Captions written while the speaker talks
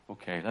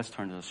Okay, let's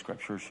turn to the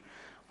scriptures.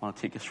 I want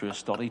to take you through a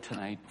study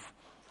tonight.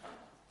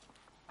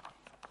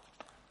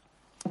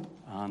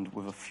 And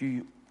with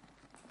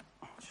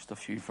just a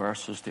few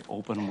verses to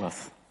open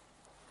with.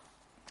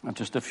 And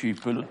just a few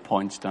bullet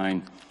points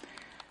down.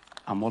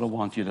 And what I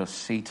want you to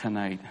see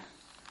tonight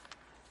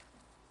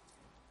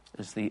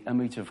is the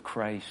image of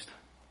Christ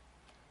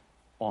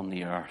on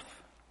the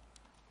earth.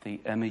 The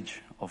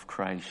image of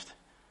Christ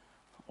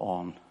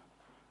on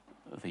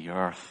the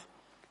earth.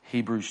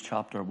 Hebrews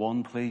chapter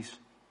 1, please,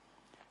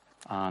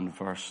 and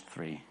verse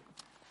 3.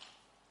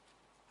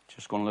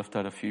 Just going to lift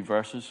out a few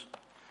verses.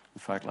 In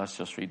fact, let's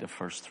just read the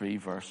first 3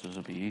 verses.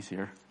 It'll be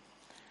easier.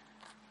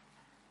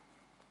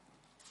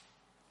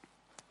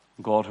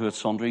 God, who at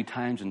sundry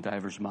times and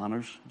divers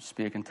manners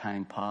spake in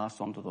time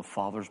past unto the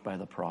fathers by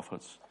the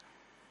prophets,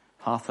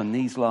 hath in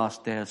these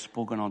last days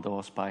spoken unto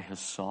us by his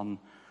Son,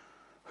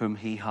 whom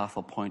he hath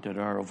appointed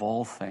heir of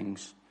all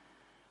things,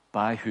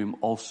 by whom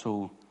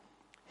also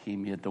he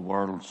made the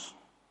worlds,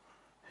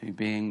 who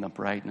being the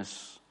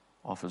brightness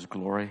of his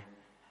glory,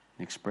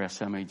 the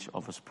express image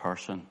of his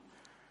person,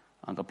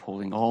 and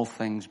upholding all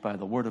things by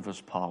the word of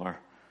his power,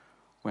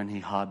 when he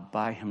had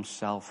by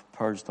himself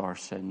purged our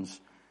sins,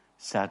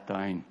 sat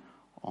down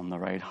on the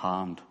right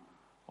hand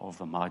of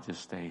the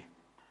majesty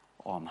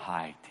on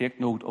high. Take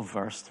note of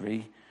verse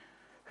 3,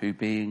 who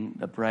being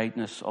the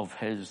brightness of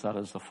his, that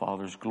is the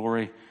Father's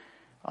glory,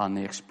 and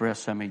the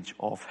express image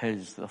of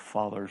his, the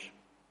Father's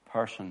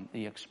person,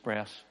 the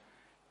express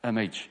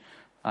image.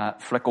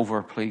 Flick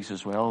over, please,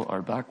 as well,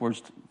 or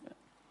backwards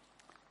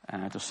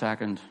to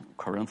 2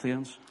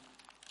 Corinthians.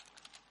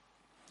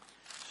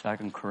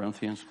 2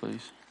 Corinthians,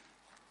 please.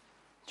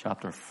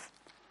 Chapter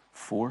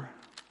 4.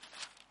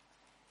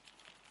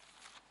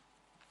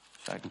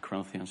 2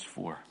 Corinthians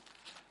 4.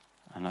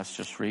 And let's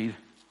just read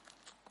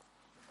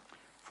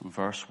from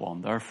verse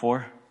 1.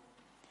 Therefore,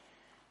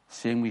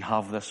 seeing we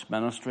have this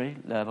ministry,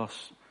 let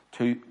us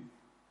too,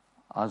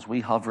 as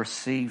we have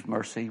received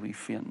mercy, we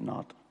faint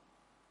not.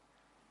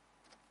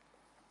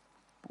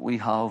 We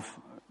have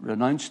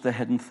renounced the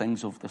hidden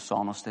things of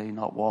dishonesty,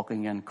 not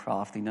walking in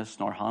craftiness,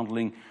 nor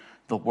handling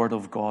the word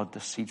of God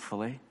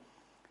deceitfully,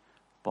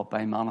 but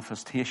by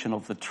manifestation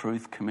of the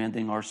truth,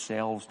 commending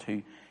ourselves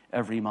to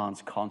every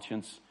man's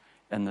conscience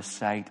in the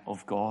sight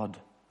of God.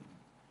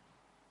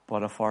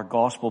 But if our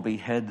gospel be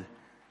hid,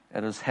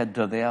 it is hid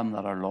to them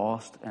that are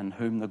lost, in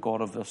whom the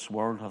God of this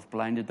world hath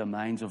blinded the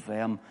minds of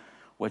them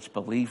which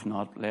believe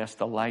not, lest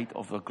the light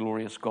of the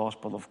glorious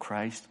gospel of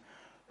Christ,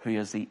 who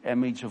is the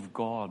image of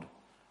God,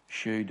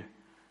 should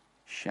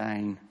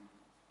shine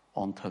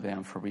unto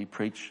them. For we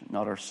preach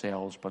not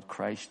ourselves, but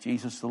Christ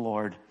Jesus the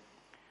Lord,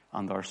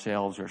 and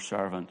ourselves your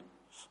servants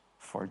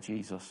for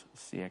Jesus'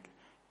 sake.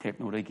 Take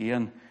note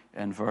again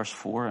in verse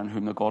 4, in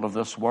whom the God of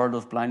this world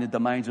hath blinded the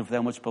minds of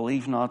them which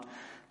believe not,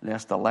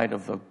 lest the light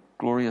of the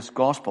glorious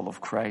gospel of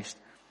Christ,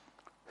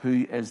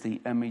 who is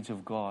the image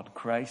of God,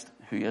 Christ,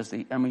 who is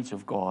the image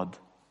of God,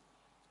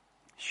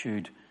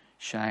 should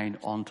shine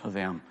unto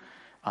them.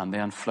 And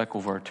then flick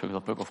over to the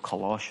book of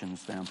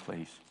Colossians then,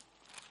 please.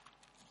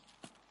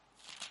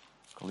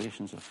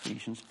 Galatians,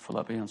 Ephesians,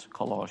 Philippians,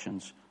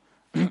 Colossians.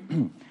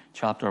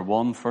 Chapter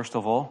 1, first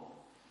of all.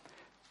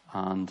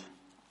 And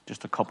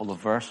just a couple of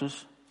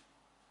verses.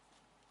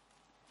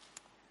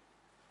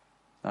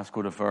 Let's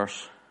go to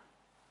verse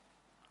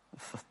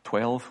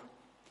 12.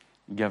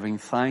 Giving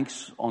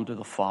thanks unto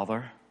the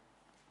Father,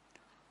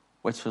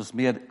 which has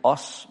made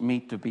us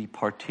meet to be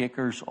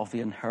partakers of the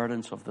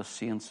inheritance of the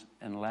saints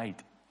in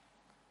light,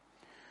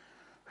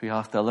 who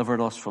hath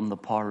delivered us from the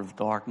power of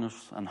darkness,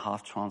 and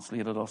hath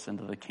translated us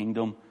into the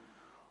kingdom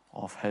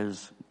of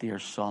his dear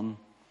Son,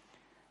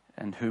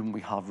 in whom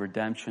we have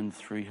redemption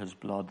through his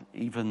blood,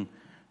 even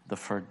the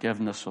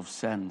forgiveness of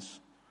sins,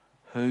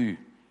 who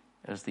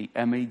is the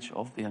image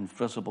of the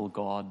invisible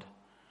God,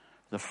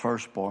 the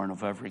firstborn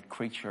of every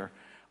creature.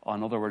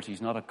 In other words,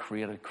 he's not a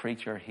created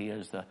creature. He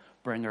is the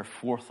bringer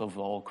forth of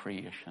all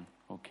creation.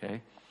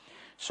 Okay?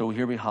 So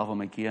here we have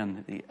him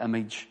again, the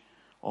image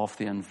of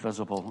the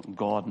invisible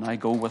God. Now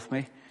go with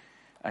me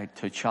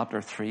to chapter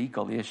 3,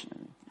 Galatians.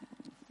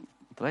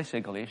 Did I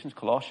say Galatians?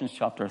 Colossians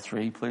chapter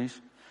 3, please.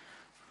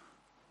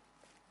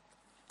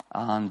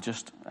 And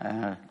just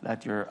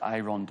let your eye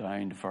run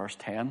down to verse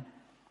 10.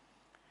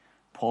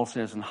 Paul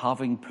says, and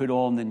having put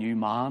on the new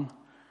man,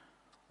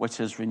 which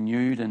is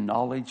renewed in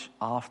knowledge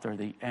after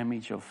the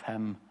image of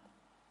him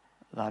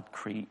that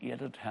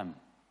created him.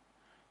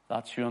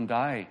 That's you and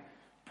I,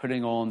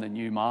 putting on the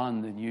new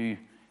man, the new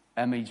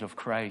image of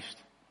Christ.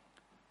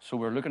 So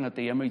we're looking at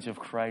the image of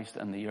Christ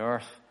in the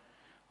earth,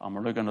 and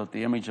we're looking at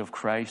the image of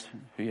Christ,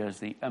 who is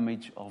the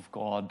image of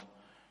God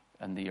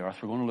in the earth.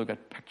 We're going to look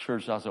at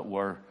pictures, as it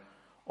were,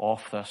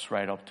 of this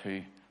right up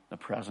to the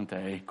present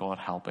day, God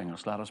helping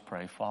us. Let us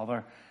pray.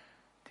 Father,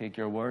 take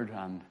your word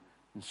and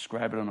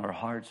inscribe it in our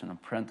hearts and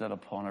imprint it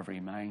upon every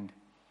mind.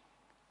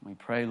 We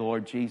pray,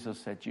 Lord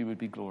Jesus, that you would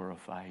be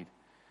glorified.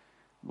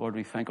 Lord,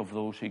 we think of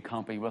those who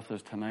can't be with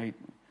us tonight.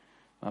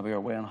 Maybe are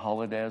away on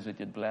holidays, that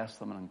you'd bless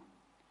them and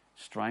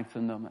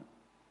strengthen them.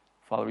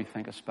 Father, we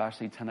think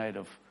especially tonight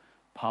of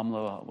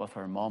Pamela with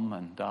her mum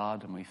and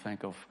dad, and we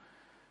think of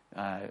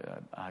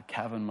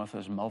Kevin with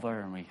his mother,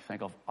 and we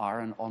think of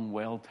Aaron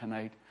unwell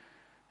tonight.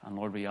 And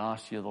Lord, we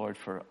ask you, Lord,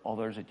 for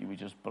others that you would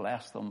just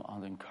bless them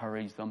and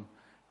encourage them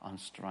and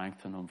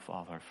strengthen them,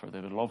 Father, for they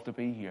would love to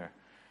be here.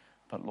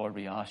 But Lord,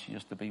 we ask you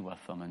just to be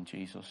with them. In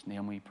Jesus'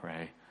 name we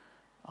pray.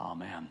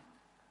 Amen.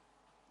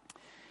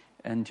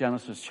 In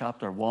Genesis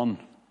chapter 1,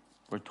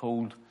 we're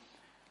told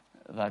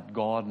that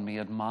God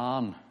made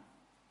man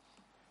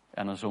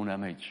in his own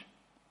image.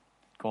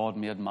 God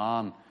made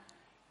man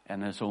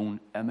in his own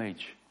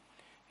image.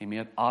 He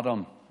made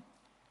Adam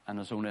in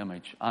his own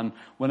image. And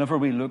whenever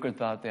we look at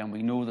that, then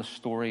we know the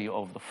story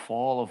of the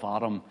fall of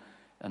Adam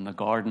in the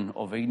Garden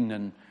of Eden.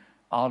 And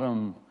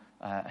Adam,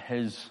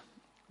 his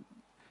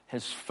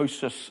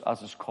physis,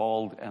 as it's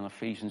called in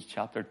Ephesians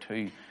chapter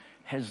 2,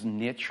 his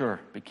nature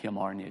became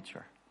our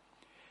nature.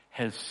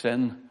 His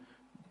sin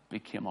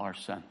became our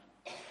sin.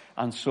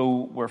 And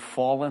so we're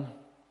fallen.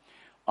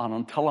 And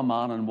until a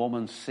man and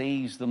woman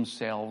sees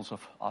themselves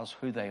as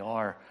who they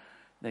are,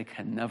 they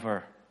can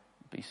never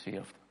be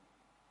saved.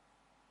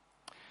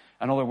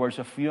 In other words,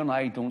 if you and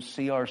I don't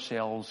see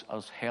ourselves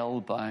as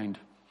hell-bound,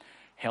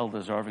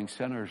 hell-deserving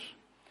sinners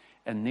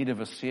in need of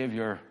a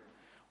Savior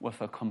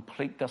with a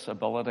complete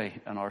disability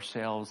in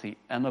ourselves, the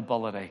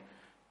inability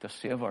to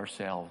save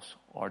ourselves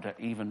or to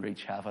even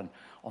reach heaven,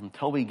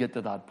 until we get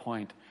to that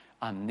point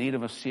and need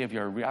of a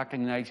Savior,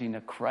 recognizing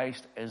that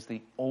Christ is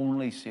the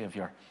only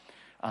Savior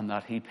and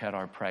that he paid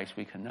our price,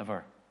 we can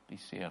never be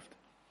saved.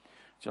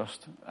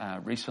 Just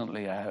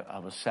recently, I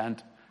was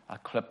sent a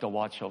clip to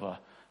watch of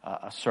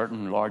a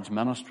certain large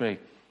ministry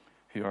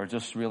who are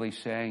just really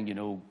saying, you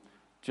know,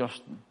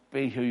 just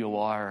be who you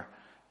are,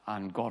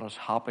 and God is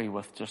happy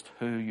with just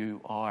who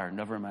you are,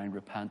 never mind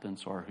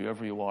repentance or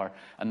whoever you are.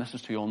 And this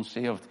is to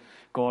unsaved.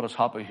 God is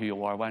happy who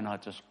you are. Why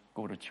not just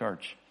go to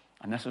church?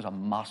 And this is a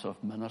massive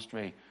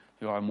ministry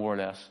who are more or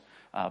less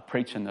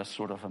preaching this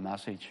sort of a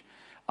message.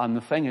 And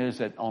the thing is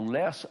that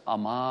unless a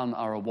man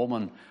or a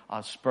woman,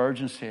 as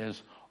Spurgeon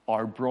says,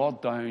 are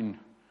brought down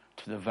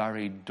to the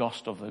very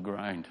dust of the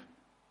ground,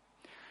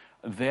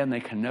 then they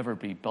can never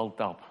be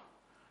built up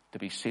to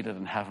be seated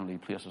in heavenly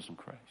places in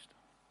Christ.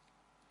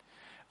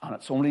 And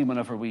it's only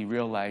whenever we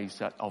realize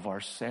that of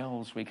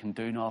ourselves we can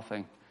do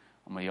nothing,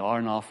 and we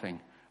are nothing,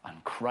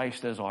 and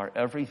Christ is our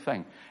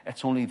everything.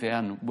 It's only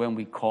then when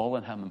we call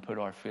on him and put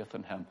our faith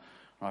in him,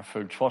 and our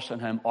full trust in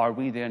him, are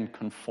we then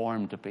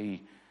conformed to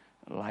be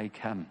like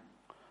him.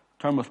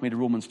 Turn with me to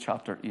Romans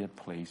chapter 8,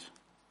 please.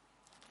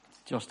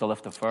 Just to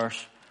lift a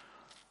verse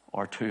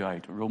or two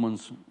out.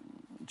 Romans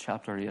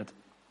chapter 8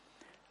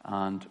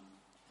 and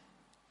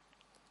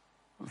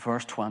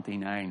verse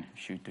 29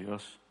 should do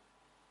us.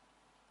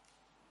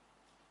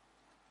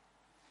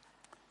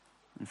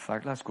 In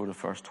fact, let's go to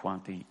verse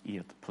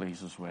 28,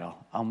 please, as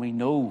well. And we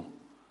know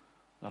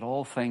that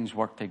all things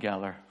work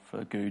together for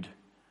the good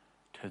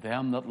to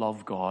them that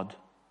love God,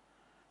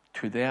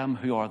 to them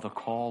who are the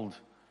called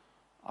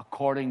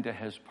according to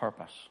his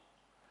purpose.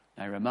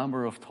 Now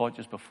remember, I've taught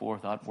you before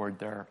that word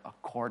there,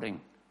 according.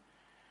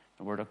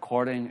 The word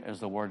according is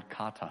the word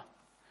kata.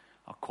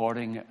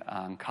 According,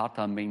 and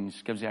kata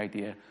gives the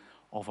idea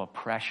of a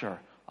pressure,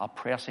 a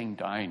pressing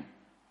down,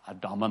 a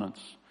dominance.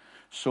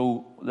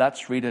 So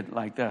let's read it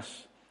like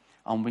this.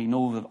 And we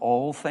know that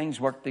all things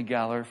work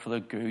together for the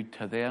good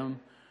to them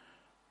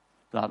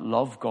that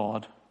love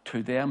God,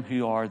 to them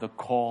who are the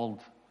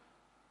called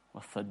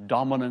with the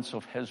dominance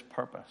of his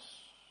purpose.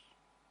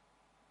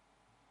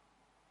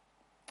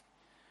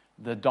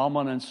 The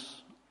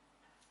dominance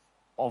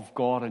of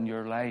God in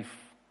your life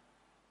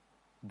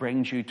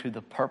brings you to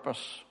the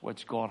purpose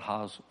which God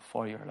has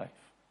for your life.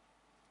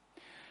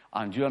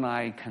 And you and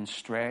I can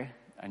stray,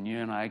 and you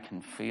and I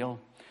can fail,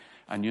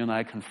 and you and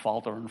I can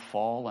falter and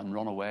fall and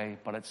run away,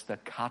 but it's the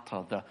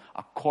kata, the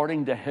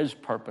according to his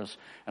purpose,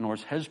 in other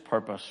words, his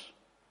purpose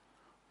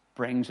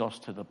brings us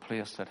to the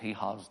place that he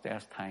has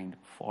destined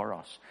for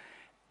us.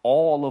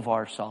 All of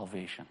our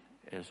salvation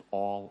is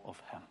all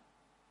of him.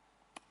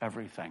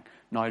 Everything.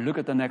 Now look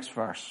at the next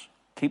verse.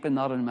 Keeping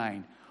that in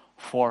mind.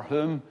 For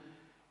whom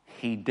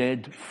he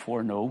did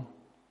foreknow,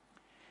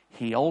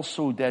 he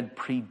also did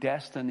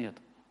predestinate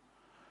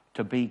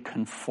to be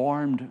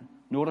conformed,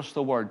 notice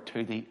the word,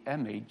 to the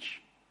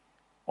image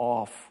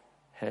of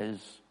his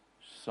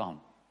Son,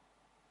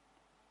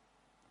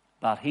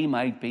 that he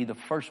might be the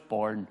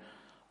firstborn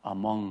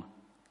among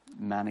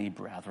many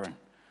brethren.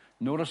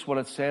 Notice what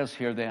it says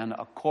here then,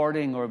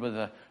 according or with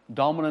the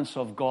dominance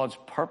of God's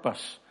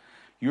purpose.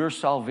 Your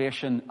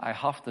salvation, I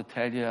have to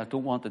tell you, I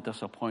don't want to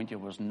disappoint you,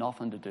 was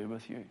nothing to do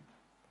with you.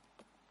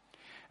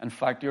 In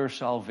fact, your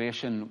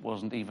salvation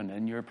wasn't even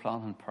in your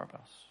plan and purpose.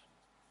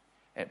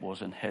 It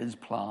was in his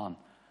plan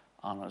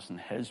and it was in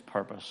his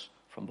purpose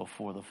from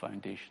before the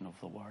foundation of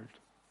the world.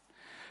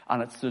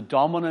 And it's the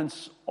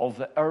dominance of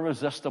the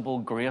irresistible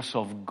grace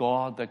of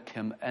God that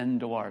came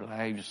into our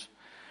lives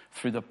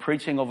through the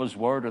preaching of his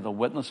word or the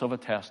witness of a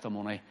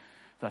testimony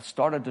that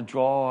started to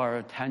draw our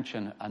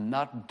attention, and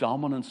that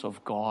dominance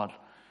of God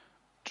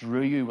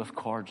drew you with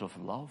cords of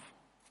love,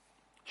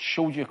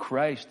 showed you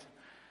Christ,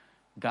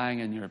 dying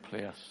in your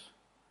place.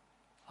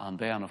 And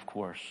then, of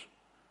course,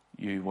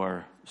 you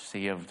were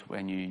saved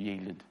when you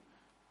yielded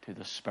to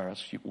the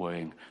Spirit's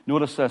wooing.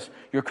 Notice this,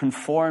 you're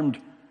conformed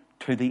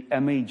to the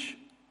image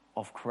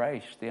of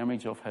Christ, the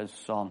image of his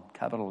Son,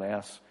 capital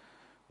S.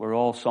 We're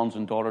all sons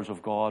and daughters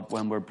of God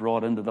when we're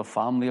brought into the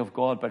family of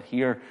God. But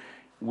here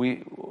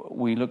we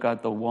look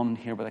at the one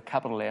here with a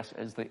capital S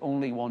as the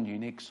only one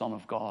unique Son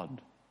of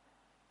God,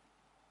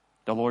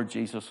 the Lord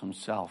Jesus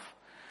himself,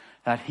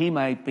 that he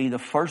might be the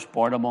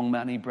firstborn among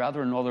many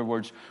brethren. In other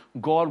words,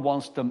 God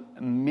wants to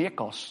make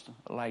us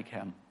like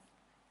him.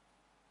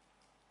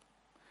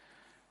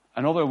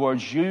 In other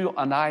words, you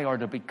and I are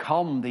to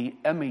become the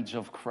image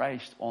of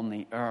Christ on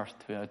the earth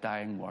to a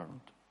dying world.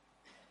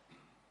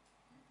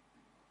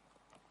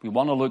 We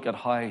want to look at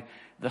how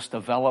this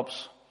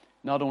develops,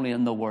 not only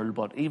in the world,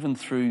 but even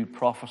through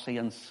prophecy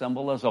and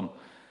symbolism.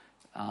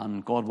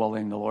 And God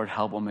willing, the Lord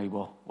helping me,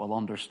 will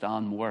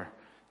understand more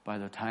by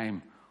the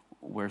time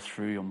we're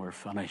through and we're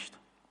finished.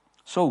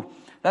 So,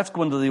 let's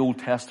go into the Old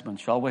Testament,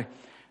 shall we?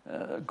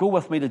 Go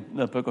with me to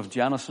the book of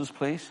Genesis,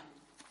 please.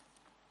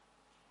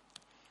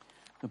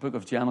 The book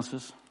of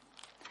Genesis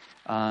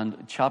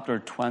and chapter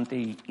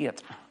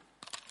 28.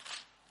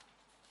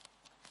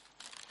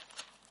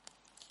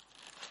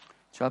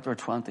 Chapter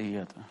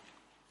 28.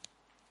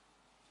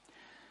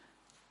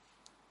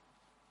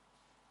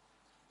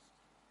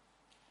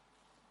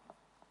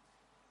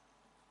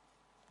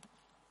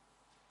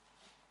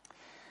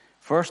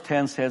 Verse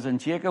 10 says, and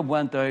Jacob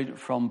went out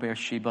from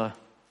Beersheba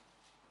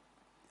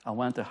and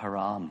went to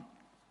Haran.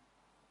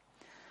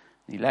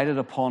 He lighted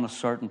upon a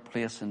certain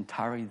place and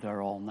tarried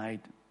there all night,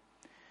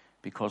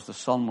 because the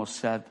sun was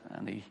set,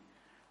 and he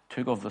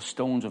took of the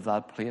stones of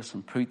that place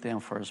and put them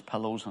for his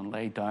pillows and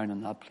lay down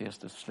in that place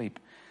to sleep.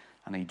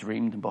 And he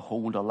dreamed, and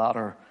behold, a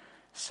ladder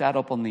set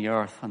up on the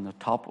earth, and the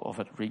top of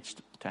it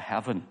reached to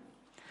heaven.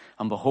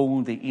 And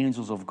behold, the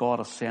angels of God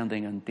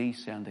ascending and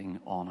descending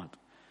on it.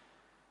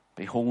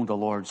 Behold, the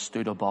Lord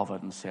stood above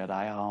it and said,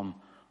 I am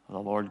the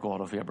Lord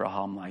God of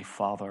Abraham, thy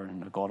father,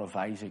 and the God of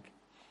Isaac.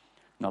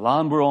 And the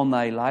land whereon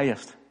thou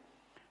liest,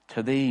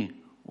 to thee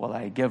will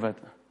I give it,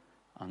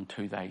 and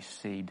to thy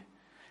seed.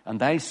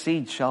 And thy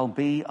seed shall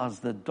be as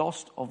the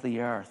dust of the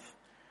earth,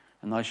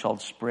 and thou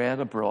shalt spread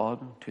abroad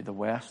to the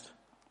west,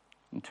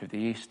 and to the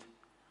east,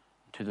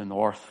 and to the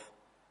north,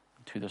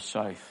 and to the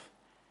south.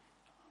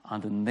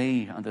 And in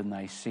thee and in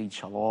thy seed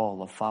shall all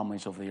the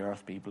families of the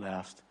earth be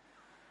blessed.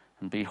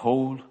 And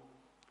behold,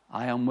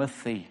 I am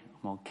with thee,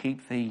 and will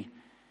keep thee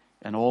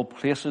in all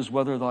places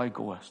whither thou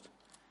goest.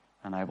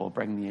 And I will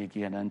bring thee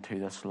again into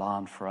this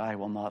land, for I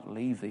will not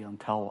leave thee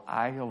until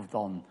I have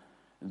done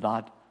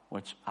that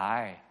which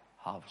I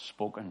have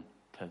spoken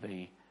to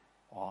thee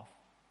of.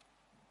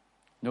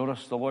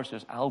 Notice the Lord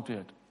says, I'll do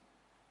it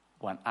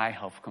when I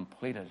have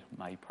completed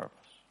my purpose.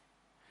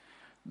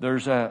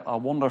 There's a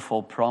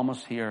wonderful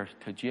promise here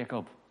to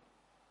Jacob.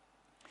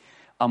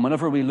 And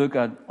whenever we look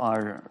at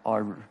our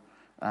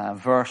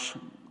verse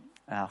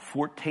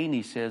 14,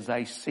 he says,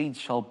 thy seed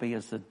shall be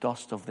as the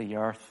dust of the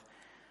earth,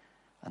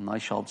 and thou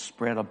shalt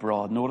spread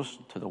abroad. Notice,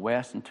 to the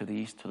west and to the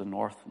east, to the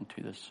north and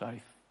to the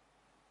south.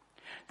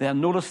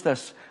 Then notice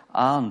this,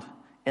 and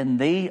in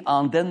thee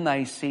and in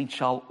thy seed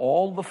shall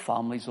all the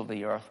families of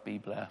the earth be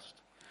blessed.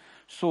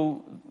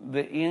 So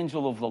the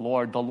angel of the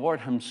Lord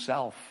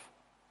himself,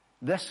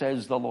 this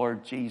is the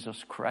Lord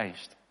Jesus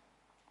Christ.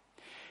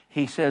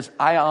 He says,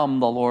 I am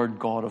the Lord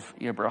God of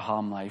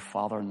Abraham, thy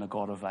father, and the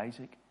God of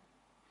Isaac.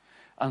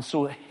 And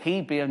so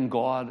he, being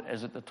God,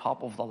 is at the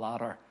top of the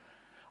ladder.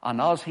 And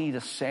as he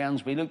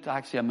descends,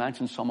 I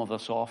mentioned some of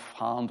this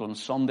offhand on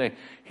Sunday.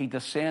 He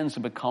descends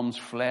and becomes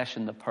flesh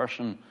in the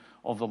person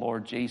of the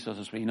Lord Jesus,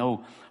 as we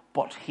know.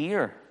 But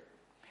here,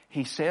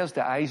 he says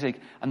to Isaac,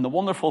 and the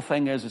wonderful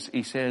thing is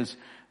he says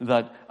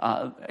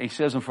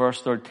in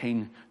verse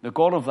 13, the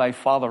God of thy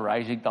father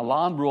Isaac, the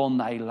land whereon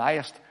thou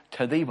liest,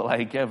 to thee will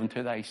I give, and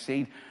to thy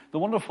seed. The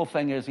wonderful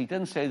thing is, he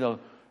didn't say the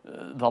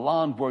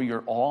land where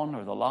you're on,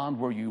 or the land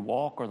where you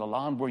walk, or the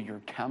land where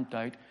you're camped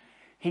out.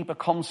 He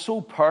becomes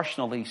so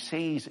personal, he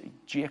sees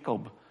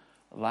Jacob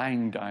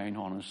lying down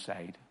on his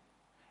side.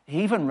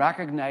 He even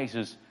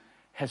recognizes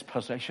his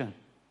position.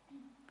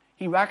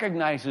 He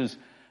recognizes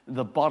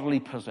the bodily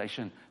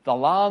position, the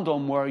land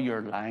on where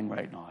you're lying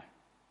right now.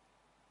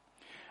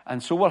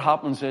 And so what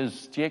happens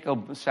is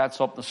Jacob sets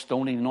up the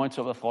stone, he anoints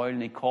it with oil,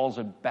 and he calls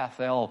it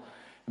Bethel.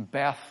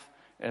 Beth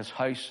is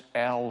house,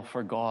 El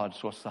for God,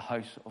 so it's the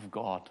house of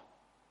God.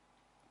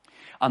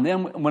 And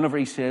then whenever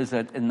he says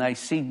that in thy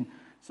seed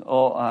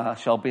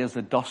shall be as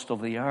the dust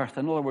of the earth,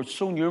 in other words,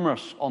 so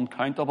numerous,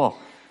 uncountable.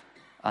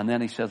 And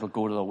then he says it'll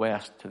go to the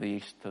west, to the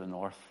east, to the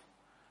north,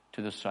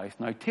 to the south.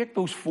 Now take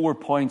those 4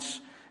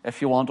 points,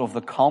 if you want, of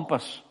the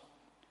compass.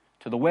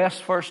 To the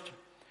west first,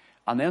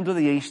 and then to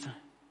the east,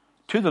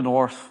 to the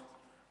north,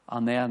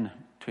 and then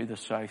to the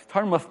south.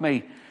 Turn with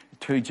me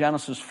to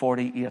Genesis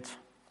 48.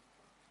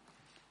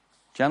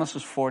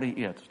 Genesis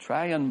 48.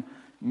 Try and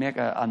make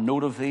a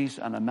note of these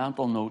and a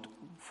mental note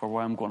for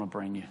where I'm going to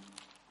bring you.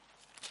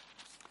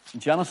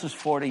 Genesis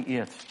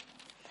 48.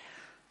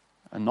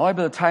 And now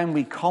by the time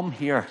we come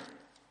here,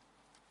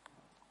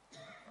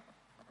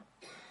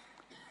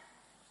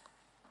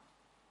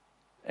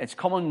 it's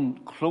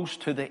coming close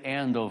to the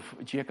end of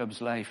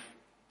Jacob's life.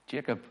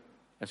 Jacob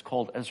is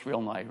called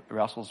Israel now. He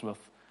wrestles with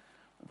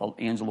the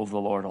angel of the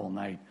Lord all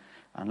night.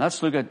 And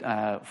let's look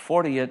at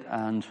 48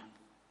 and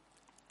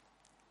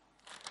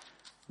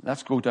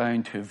let's go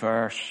down to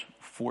verse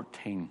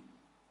 14.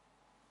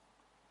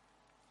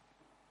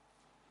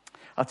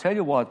 I'll tell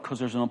you what, because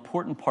there's an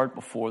important part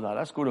before that.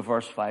 Let's go to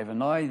verse 5. And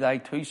now thy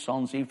two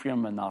sons,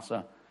 Ephraim and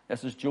Manasseh,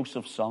 this is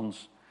Joseph's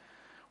sons,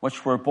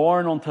 which were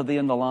born unto thee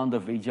in the land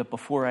of Egypt,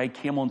 before I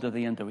came unto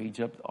thee into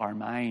Egypt, are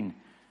mine.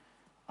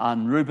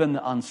 And Reuben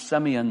and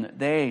Simeon,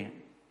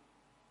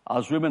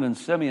 as Reuben and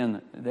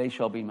Simeon, they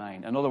shall be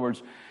mine. In other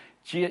words,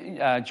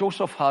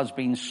 Joseph has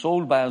been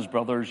sold by his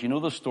brothers. You know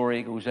the story.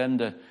 He goes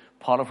into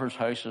Potiphar's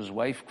house. His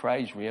wife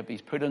cries rape.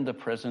 He's put into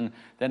prison.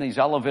 Then he's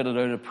elevated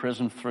out of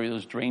prison through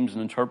his dreams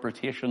and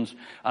interpretations.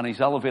 And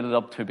he's elevated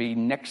up to be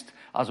next,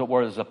 as it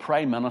were, as the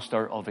prime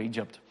minister of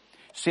Egypt.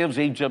 Saves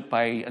Egypt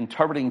by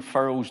interpreting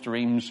Pharaoh's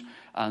dreams.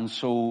 And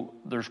so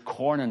there's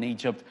corn in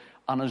Egypt.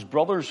 And his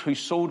brothers who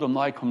sold him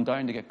now come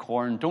down to get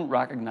corn, don't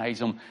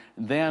recognize him.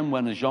 Then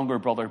when his younger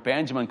brother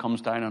Benjamin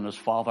comes down on his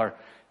father,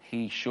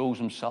 he shows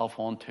himself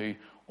unto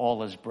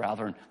all his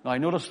brethren. Now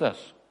notice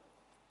this.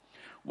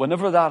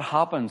 Whenever that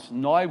happens,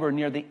 now we're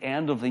near the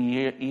end of the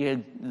year,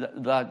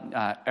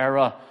 that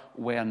era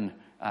when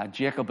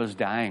Jacob is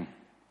dying.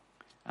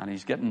 And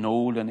he's getting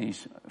old and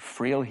he's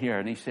frail here.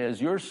 And he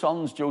says, your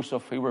sons,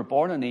 Joseph, who were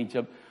born in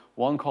Egypt,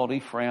 one called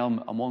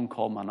Ephraim and one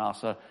called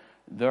Manasseh,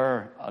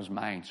 they're as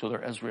mine. So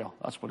they're Israel.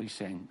 That's what he's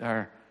saying.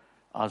 They're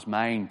as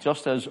mine.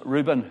 Just as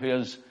Reuben, who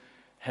is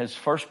his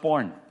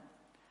firstborn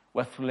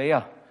with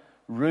Leah,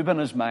 Reuben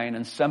is mine,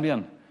 and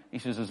Simeon, he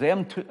says,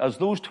 as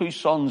those two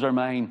sons are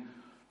mine,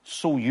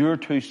 so your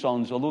two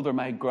sons, although they're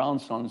my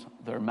grandsons,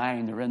 they're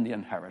mine. They're in the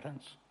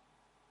inheritance.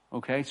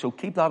 Okay, so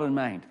keep that in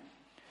mind.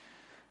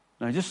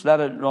 Now just let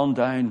it run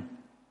down.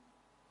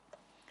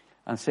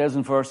 And it says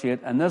in verse 8,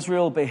 and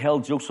Israel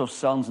beheld Joseph's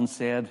sons and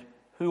said,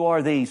 who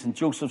are these? And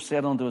Joseph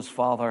said unto his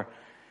father,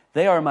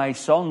 they are my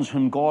sons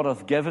whom God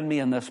hath given me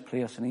in this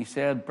place. And he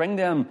said, bring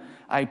them,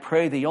 I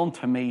pray thee,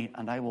 unto me,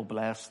 and I will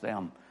bless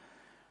them.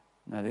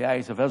 Now the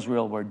eyes of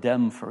Israel were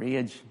dim for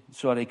age,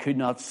 so that he could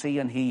not see,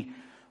 and he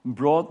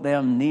brought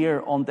them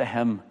near unto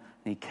him,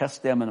 and he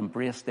kissed them and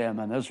embraced them.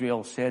 And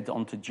Israel said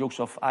unto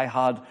Joseph, I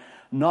had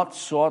not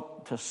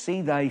sought to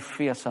see thy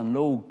face, and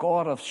lo,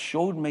 God hath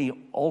showed me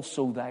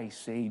also thy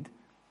seed.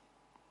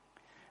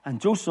 And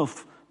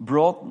Joseph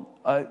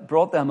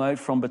brought them out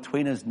from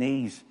between his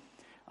knees,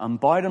 and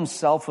bowed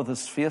himself with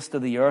his face to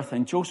the earth.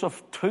 And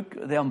Joseph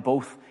took them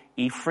both,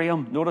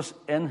 Ephraim, notice,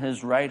 in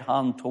his right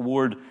hand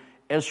toward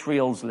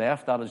Israel's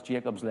left, that is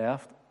Jacob's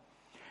left,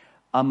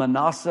 and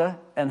Manasseh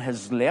in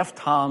his left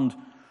hand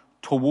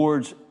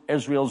towards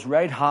Israel's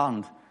right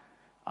hand,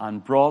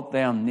 and brought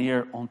them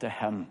near unto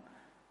him.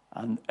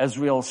 And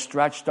Israel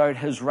stretched out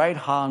his right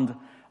hand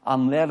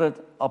and laid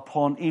it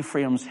upon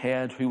Ephraim's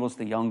head, who was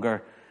the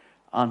younger,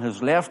 and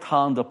his left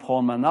hand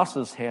upon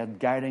Manasseh's head,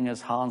 guiding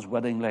his hands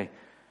wittingly,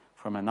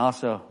 for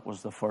Manasseh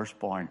was the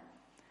firstborn.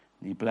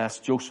 And he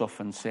blessed Joseph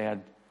and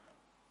said,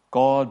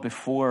 God,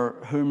 before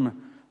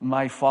whom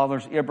my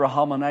fathers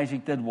Abraham and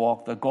Isaac did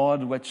walk, the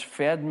God which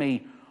fed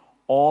me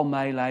all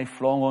my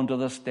life long unto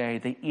this day,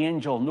 the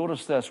angel,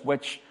 notice this,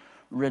 which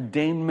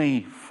redeemed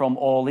me from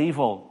all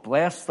evil,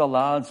 bless the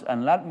lads,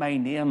 and let my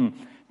name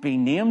be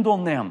named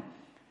on them,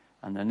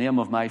 and the name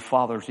of my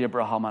fathers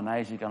Abraham and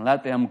Isaac, and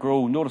let them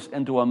grow, notice,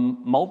 into a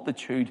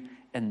multitude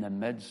in the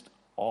midst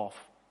of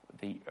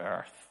the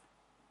earth.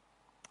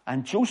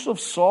 And Joseph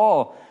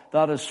saw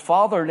that his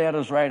father laid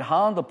his right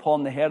hand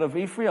upon the head of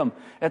Ephraim.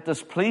 It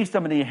displeased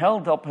him, and he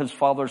held up his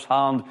father's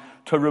hand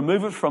to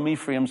remove it from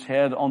Ephraim's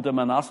head unto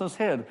Manasseh's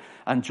head.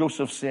 And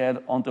Joseph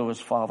said unto his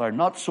father,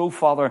 not so,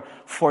 father,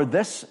 for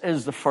this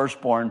is the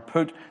firstborn.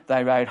 Put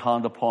thy right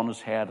hand upon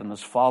his head. And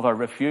his father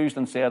refused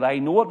and said, I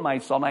know it, my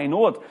son, I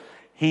know it.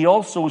 He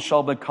also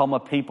shall become a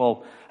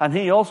people, and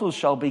he also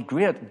shall be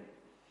great.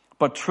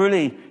 But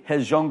truly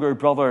his younger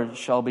brother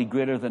shall be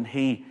greater than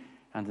he,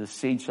 and his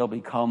seed shall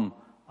become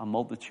a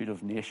multitude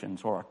of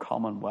nations, or a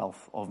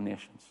commonwealth of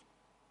nations.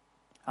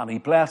 And he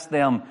blessed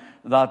them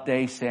that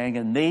day, saying,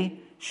 in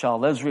thee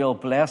shall Israel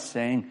bless,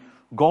 saying,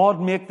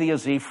 God make thee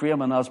as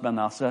Ephraim and as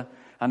Manasseh.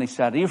 And he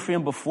said,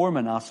 Ephraim before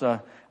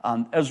Manasseh.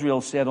 And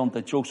Israel said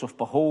unto Joseph,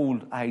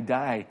 behold, I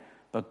die,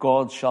 but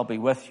God shall be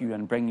with you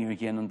and bring you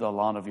again into the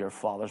land of your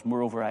fathers.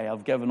 Moreover, I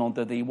have given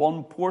unto thee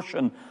one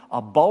portion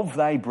above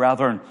thy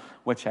brethren,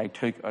 which I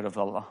took out of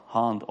the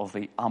hand of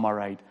the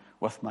Amorite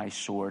with my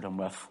sword and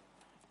with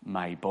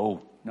my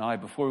bow. Now,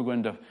 before we go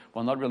into,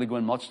 well, not really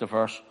going much to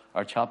verse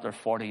or chapter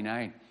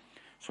 49.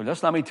 So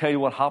let me tell you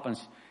what happens.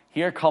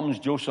 Here comes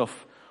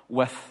Joseph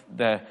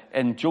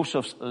in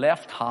Joseph's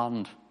left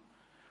hand,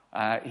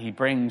 he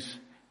brings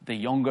the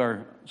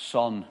younger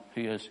son,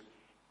 who is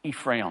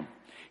Ephraim.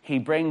 He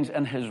brings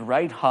in his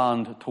right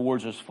hand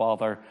towards his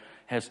father,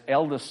 his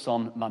eldest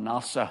son,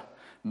 Manasseh.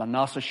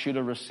 Manasseh should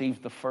have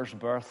received the first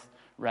birth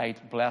right,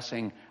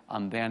 blessing,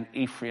 and then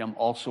Ephraim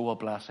also a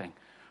blessing.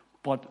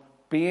 But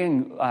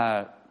being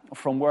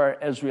from where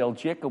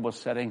Jacob was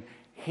sitting,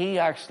 he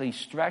actually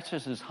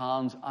stretches his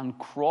hands and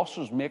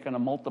crosses, making a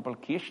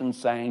multiplication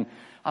sign,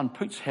 and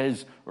puts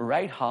his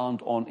right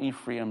hand on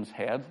Ephraim's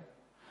head,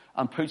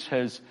 and puts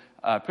his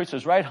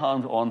right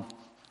hand on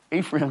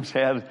Ephraim's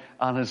head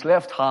and his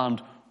left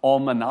hand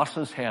on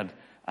Manasseh's head.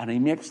 And he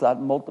makes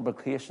that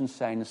multiplication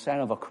sign, the sign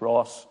of a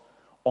cross,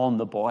 on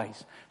the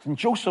boys. And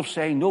Joseph's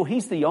saying, no,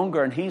 he's the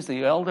younger and he's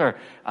the elder,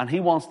 and he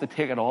wants to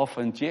take it off.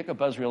 And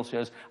Jacob, Israel,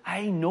 says,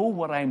 I know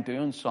what I'm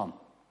doing, son.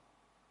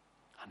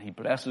 And he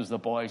blesses the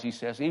boys. He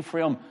says,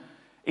 Ephraim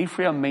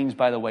means,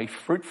 by the way,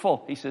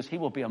 fruitful. He says he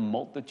will be a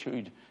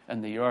multitude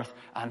in the earth,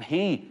 and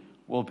he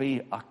will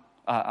be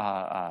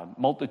a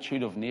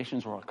multitude of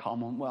nations, or a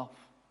commonwealth.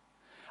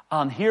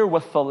 And here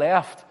with the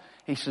left,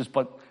 he says,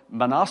 but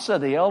Manasseh,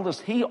 the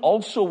eldest, he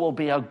also will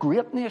be a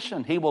great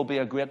nation. He will be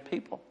a great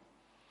people.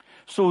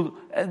 So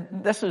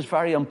this is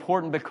very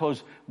important,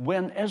 because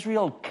when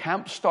Israel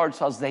camp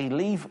starts, as they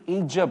leave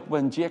Egypt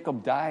when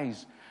Jacob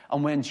dies,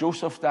 and when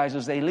Joseph dies,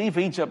 as they leave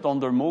Egypt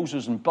under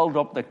Moses and build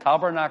up the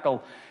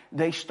tabernacle,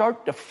 they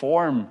start to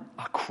form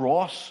a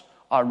cross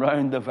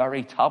around the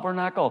very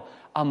tabernacle.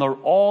 And they're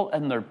all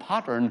in their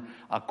pattern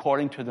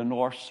according to the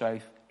north,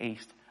 south,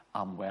 east,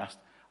 and west.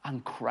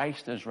 And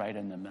Christ is right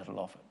in the middle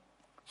of it.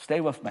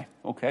 Stay with me,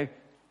 okay?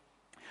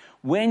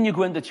 When you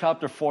go into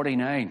chapter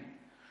 49,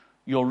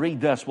 you'll read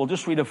this. We'll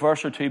just read a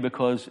verse or two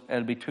because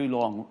it'll be too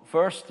long.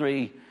 Verse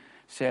 3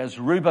 says,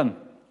 Reuben,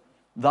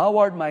 thou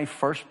art my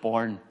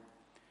firstborn,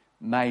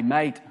 my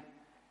might,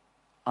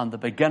 and the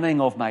beginning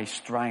of my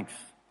strength,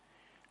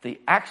 the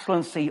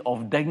excellency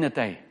of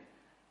dignity,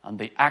 and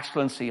the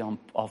excellency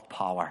of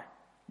power.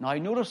 Now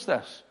notice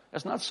this.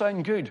 Doesn't that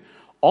sound good?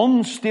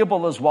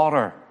 Unstable as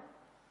water,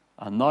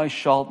 and thou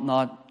shalt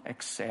not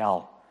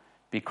excel,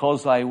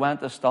 because thou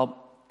wentest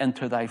up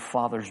into thy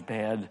father's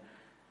bed,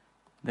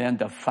 then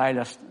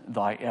defilest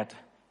thou it.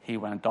 He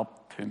went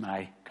up to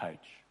my couch.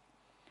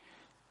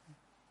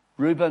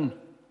 Reuben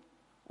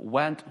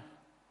went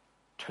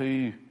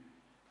to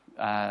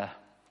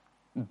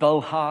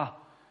Bilhah.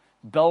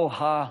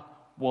 Bilhah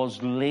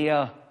was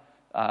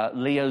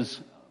Leah's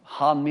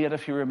handmaid,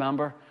 if you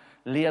remember.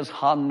 Leah's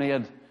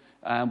handmaid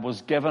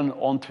was given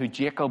unto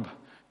Jacob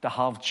to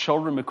have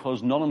children,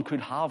 because none of them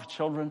could have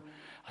children.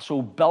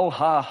 So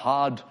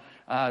Bilhah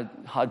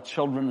had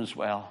children as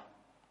well.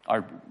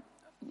 Later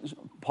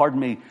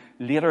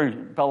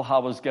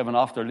Bilhah was given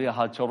after Leah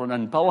had children,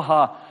 and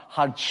Bilhah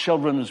had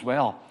children as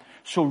well.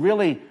 So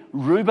really,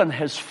 Reuben,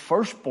 his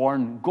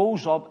firstborn,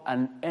 goes up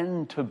and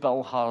into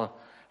Bilhah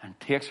and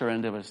takes her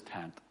into his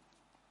tent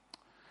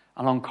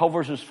and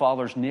uncovers his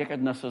father's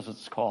nakedness, as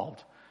it's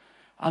called.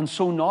 And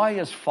so now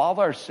his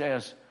father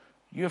says,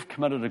 you have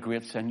committed a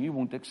great sin. You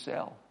won't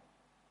excel.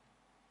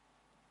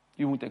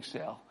 You won't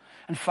excel.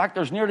 In fact,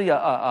 there's nearly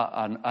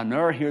an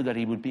error here that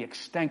he would be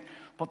extinct,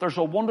 but there's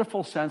a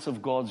wonderful sense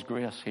of God's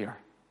grace here.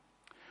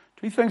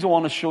 Two things I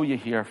want to show you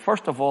here.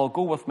 First of all,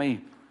 go with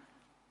me.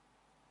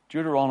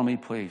 Deuteronomy,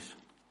 please.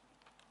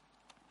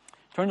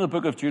 Turn to the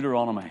book of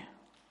Deuteronomy.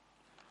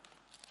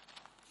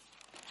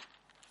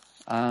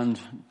 And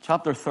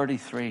chapter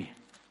 33.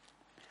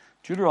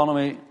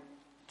 Deuteronomy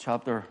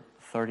chapter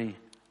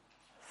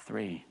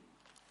 33.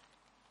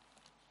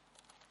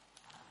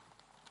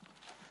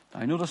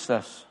 Now notice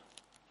this.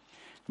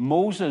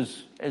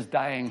 Moses is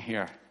dying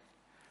here.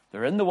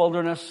 They're in the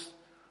wilderness.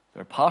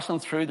 They're passing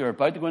through. They're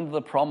about to go into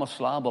the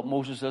promised land, but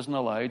Moses isn't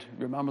allowed.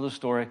 Remember the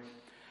story.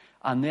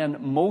 And then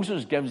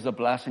Moses gives the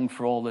blessing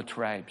for all the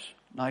tribes.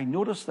 Now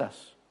notice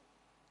this.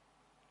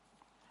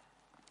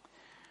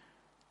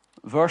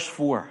 Verse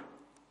 4.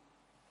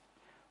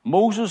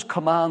 Moses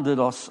commanded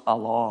us a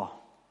law,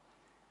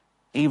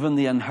 even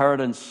the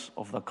inheritance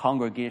of the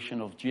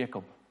congregation of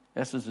Jacob.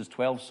 This is his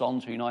 12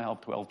 sons who now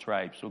have 12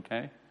 tribes,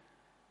 okay?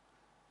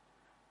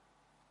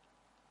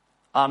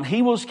 And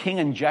he was king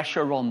in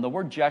Jeshurun. The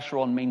word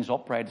Jeshurun means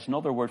upright. It's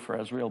another word for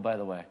Israel, by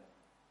the way.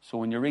 So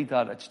when you read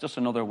that, it's just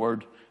another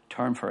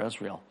term for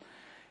Israel.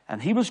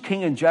 And he was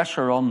king in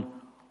Jeshurun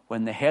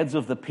when the heads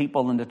of the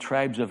people and the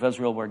tribes of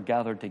Israel were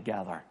gathered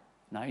together.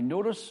 Now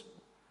notice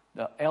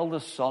the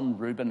eldest son,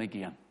 Reuben,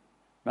 again.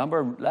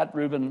 Remember, let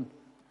Reuben,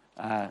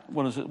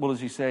 what does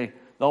he say?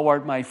 Thou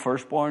art my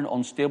firstborn,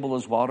 unstable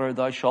as water,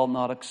 thou shalt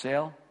not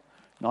excel.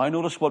 Now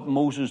notice what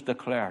Moses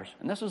declares.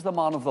 And this is the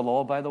man of the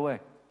law, by the way.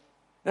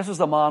 This is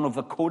the man of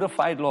the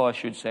codified law, I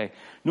should say.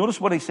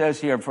 Notice what he says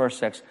here in verse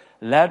 6.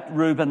 Let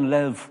Reuben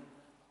live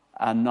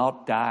and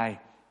not die,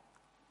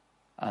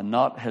 and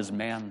not his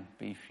men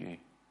be few.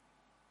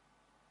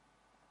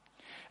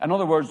 In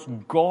other words,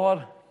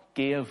 God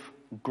gave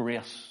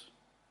grace,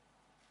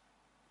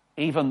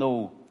 even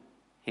though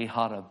he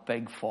had a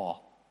big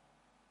fall.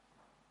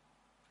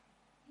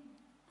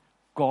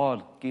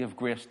 God gave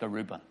grace to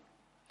Reuben.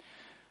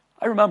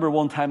 I remember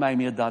one time I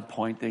made that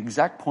point, the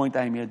exact point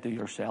I made to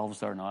yourselves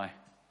there now,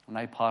 when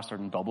I pastored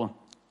in Dublin.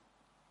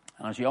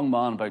 And as a young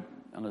man,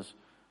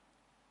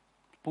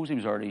 suppose he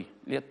was early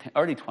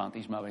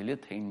 20s, maybe,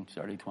 late teens,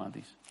 early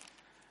 20s.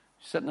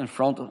 sitting in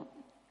front,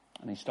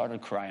 and he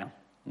started crying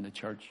in the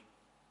church.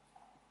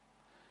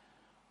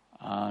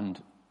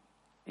 And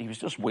he was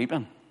just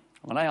weeping.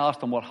 When I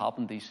asked him what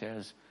happened, he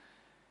says,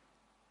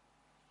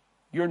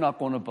 "You're not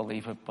going to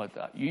believe it,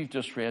 but you've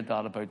just read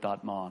that about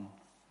that man."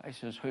 I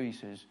says, "Who?" He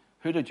says,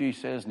 "Who did you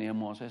say his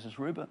name was?" I says,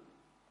 "Reuben."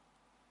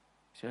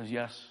 He says,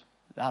 "Yes,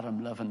 let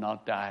him live and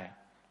not die."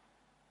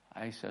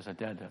 I says, "I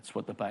did. That's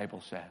what the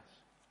Bible says."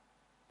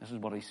 This is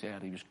what he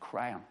said. He was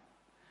crying.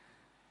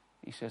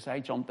 He says, "I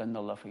jumped in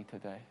the Liffey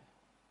today.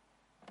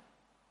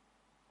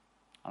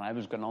 And I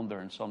was going under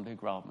and somebody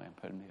grabbed me and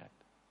put me out.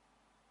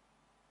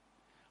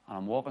 And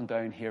I'm walking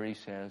down here," he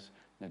says,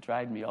 "and they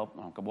dried me up,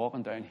 and I'm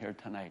walking down here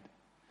tonight."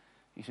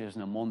 He says,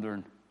 "And I'm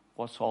wondering,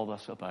 what's all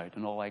this about?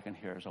 And all I can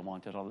hear is, I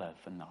want you to live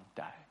and not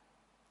die."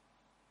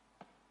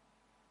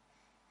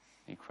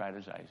 He cried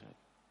his eyes out.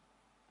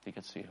 He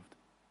got saved.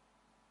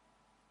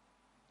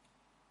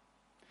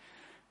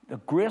 The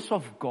grace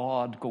of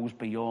God goes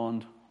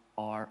beyond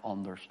our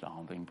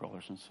understanding,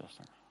 brothers and sisters.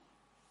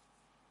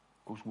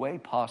 It goes way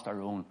past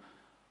our own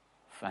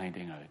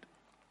finding out.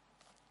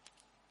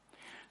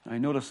 Now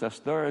notice this,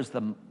 there is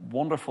the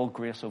wonderful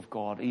grace of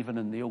God even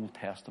in the Old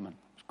Testament.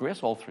 There's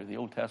grace all through the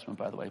Old Testament,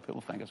 by the way.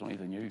 People think it's only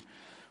the New.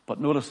 But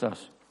notice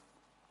this.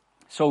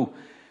 So,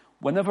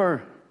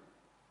 whenever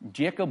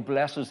Jacob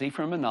blesses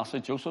Ephraim and Manasseh,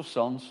 Joseph's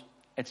sons,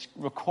 it's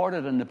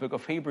recorded in the book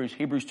of Hebrews,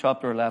 Hebrews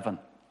chapter 11.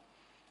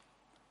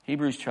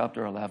 Hebrews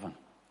chapter 11.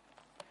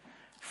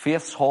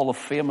 Faith's Hall of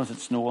Fame, as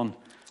it's known.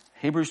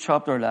 Hebrews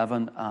chapter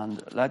 11,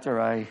 and let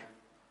your eye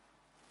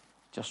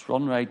just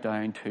run right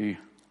down to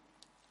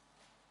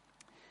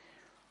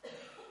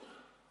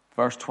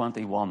verse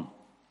 21.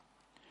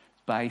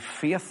 By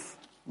faith,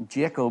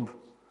 Jacob,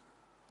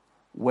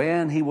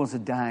 when he was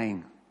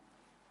dying,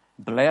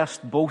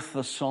 blessed both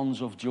the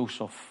sons of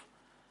Joseph.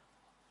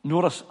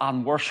 Notice,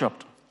 and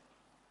worshipped,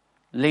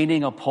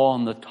 leaning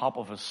upon the top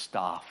of his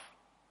staff.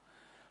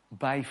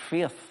 By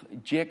faith,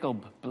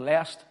 Jacob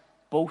blessed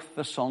both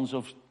the sons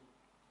of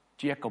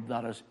Jacob,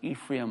 that is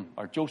Ephraim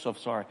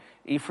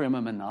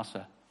and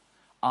Manasseh,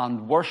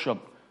 and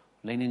worshipped,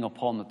 leaning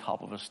upon the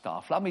top of his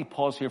staff. Let me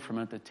pause here for a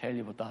minute to tell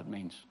you what that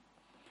means.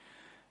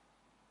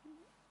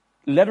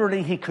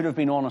 Literally, he could have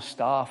been on a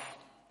staff.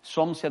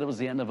 Some said it was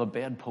the end of a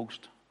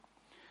bedpost.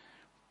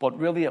 But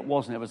really it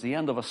wasn't. It was the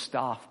end of a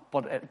staff.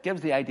 But it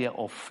gives the idea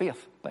of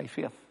faith. By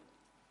faith,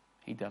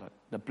 he did it.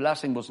 The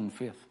blessing was in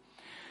faith.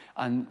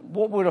 And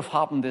what would have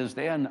happened is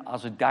then,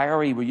 as a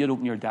diary, where you'd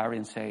open your diary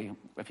and say,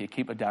 if you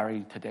keep a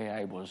diary, today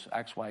I was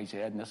X, Y, Z,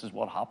 and this is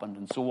what happened,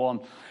 and so on.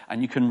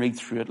 And you can read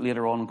through it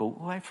later on and go,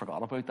 "Oh, I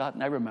forgot about that,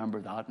 and I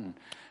remember that." And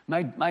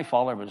my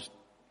father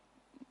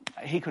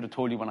he could have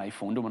told you when I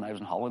phoned him when I was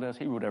on holidays.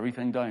 He wrote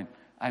everything down.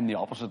 I'm the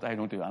opposite. I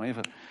don't do any of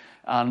it.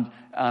 And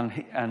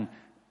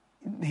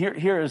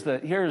here is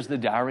the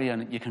diary,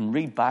 and you can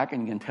read back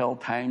and you can tell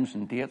times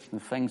and dates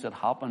and things that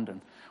happened,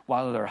 and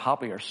whether they're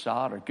happy or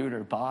sad or good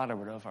or bad or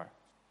whatever.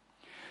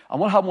 And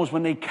what happened was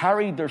when they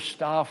carried their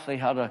staff, they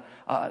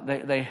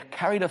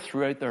carried it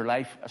throughout their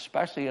life,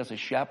 especially as a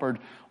shepherd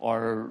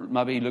or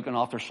maybe looking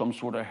after some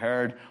sort of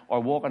herd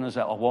or walking as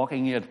a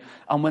walking aid.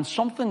 And when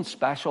something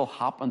special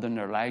happened in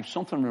their lives,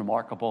 something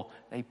remarkable,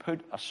 they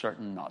put a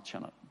certain notch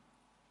in it.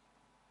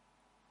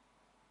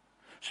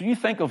 So you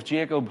think of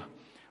Jacob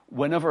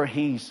whenever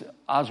he's,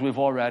 as we've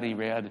already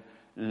read,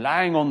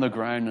 lying on the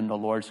ground, and the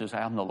Lord says,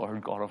 "I am the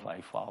Lord God of thy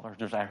father."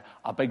 There's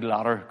a big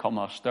ladder,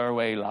 a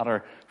stairway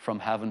ladder from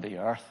heaven to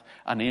earth,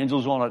 and the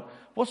angels on it.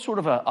 What sort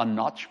of a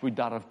notch would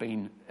that have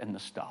been in the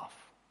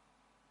staff?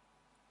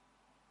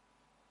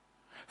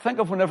 Think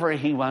of whenever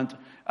he went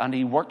and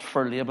he worked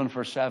for Laban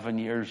for 7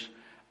 years,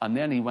 and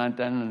then he went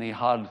in and he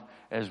had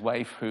his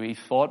wife, who he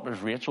thought was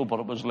Rachel,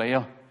 but it was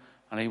Leah,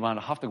 and he went,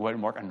 "I have to go out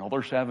and work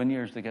another 7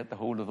 years to get the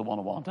hold of the one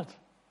I wanted."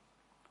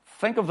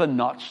 Think of the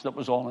notch that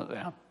was on it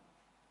then.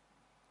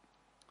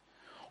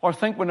 Or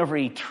think whenever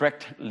he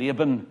tricked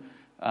Laban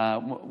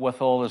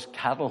with all his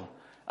cattle,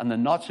 and the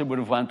notch it would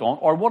have went on.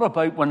 Or what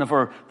about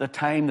whenever the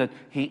time that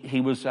he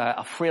was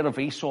afraid of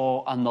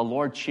Esau, and the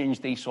Lord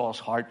changed Esau's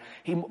heart?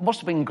 He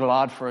must have been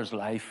glad for his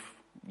life,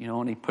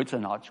 and he puts a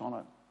notch on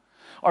it.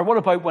 Or what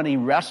about when he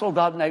wrestled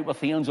that night with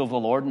the angel of the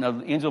Lord, and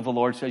the angel of the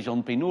Lord says,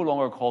 "You'll be no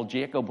longer called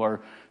Jacob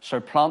or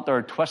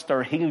supplanter,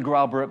 twister, heel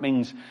grabber," it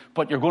means,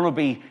 "but you're going to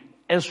be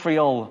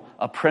Israel,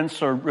 a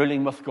prince or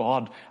ruling with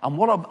God." And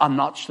what a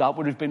notch that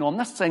would have been on.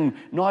 This thing,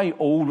 now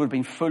old, would have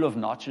been full of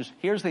notches.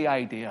 Here's the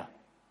idea.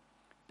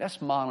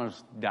 This man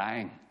is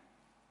dying.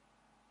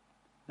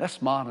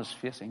 This man is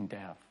facing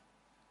death.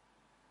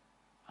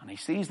 And he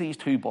sees these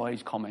two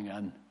boys coming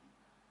in.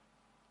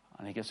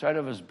 And he gets out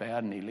of his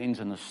bed and he leans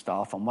on his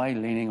staff. And while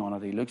leaning on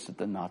it, he looks at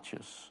the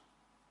notches.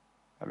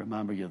 "I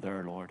remember you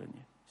there, Lord, and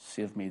you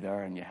saved me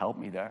there, and you helped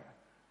me there.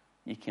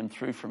 You came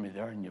through for me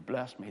there, and you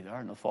blessed me there,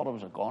 and I thought I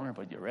was a goner,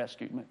 but you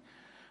rescued me.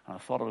 And I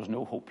thought there was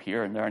no hope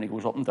here and there." And he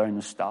goes up and down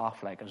the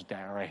staff like his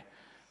diary,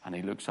 and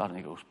he looks at it and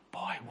he goes,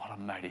 "Boy, what a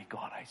mighty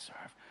God I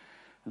serve.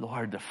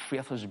 Lord, the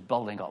faith is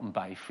building up, and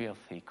by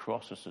faith he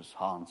crosses his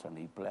hands and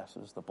he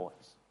blesses the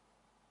boys."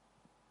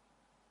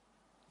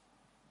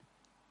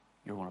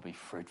 You're going to be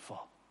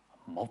fruitful,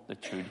 a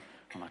multitude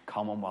and a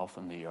commonwealth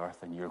in the earth,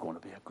 and you're going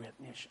to be a great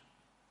nation.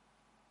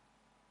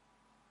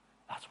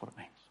 That's what it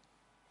means.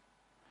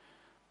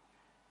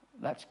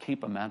 Let's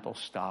keep a mental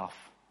staff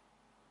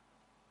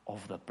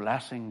of the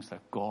blessings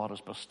that God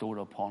has bestowed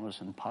upon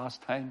us in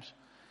past times,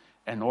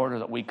 in order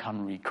that we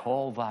can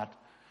recall that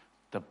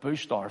to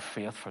boost our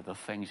faith for the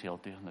things he'll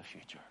do in the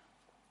future.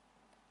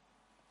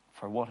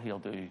 For what he'll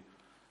do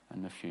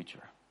in the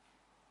future.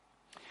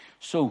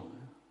 So,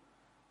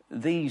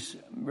 these,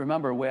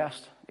 remember,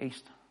 west,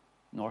 east,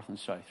 north and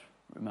south.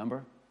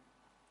 Remember?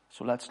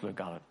 So let's look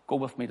at it. Go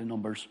with me to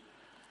Numbers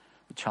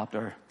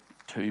chapter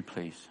 2,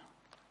 please.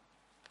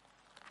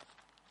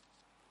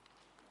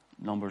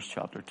 Numbers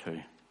chapter 2.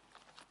 And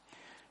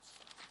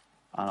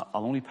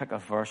I'll only pick a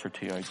verse or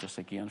two out just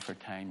again for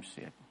time's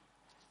sake.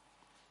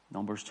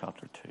 Numbers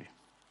chapter 2.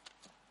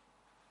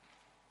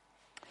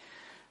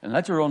 And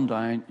let your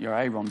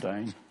eye run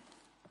down.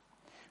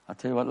 I'll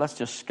tell you what, let's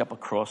just skip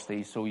across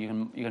these so you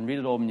can read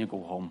it all when you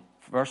go home.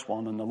 Verse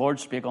 1, and the Lord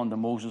spake unto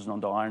Moses and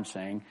unto Aaron,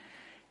 saying,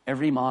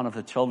 every man of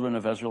the children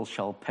of Israel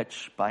shall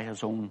pitch by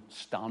his own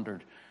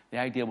standard. The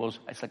idea was,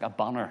 it's like a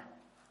banner,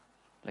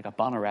 like a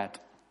banneret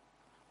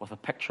with a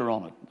picture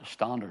on it, the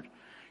standard.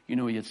 You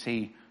know, you'd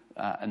see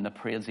in the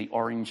parades the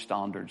orange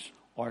standards,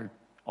 or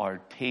the,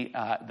 what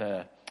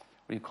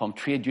do you call them,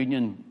 trade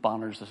union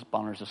banners of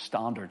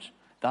standards.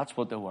 That's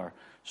what they were.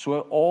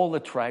 So all the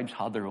tribes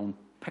had their own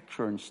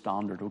picture and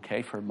standard,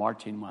 okay, for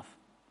marching with.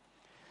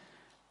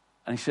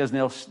 And he says,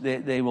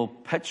 they will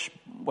pitch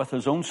with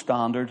his own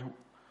standard,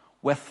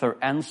 with their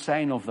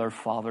ensign of their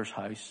father's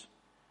house.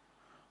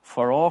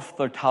 Far off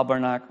about the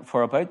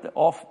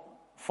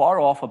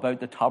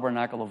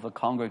tabernacle of the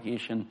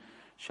congregation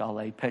shall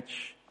they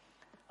pitch.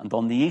 And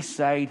on the east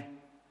side,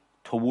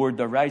 toward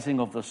the rising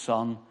of the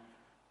sun,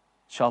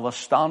 shall the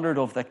standard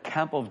of the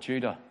camp of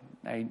Judah.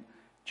 Now,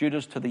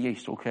 Judah's to the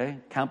east, okay?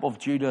 Camp of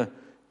Judah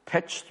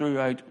pitch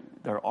throughout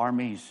their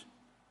armies.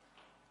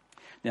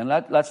 Then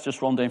let's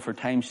just run down for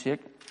time's sake,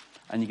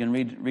 and you can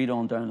read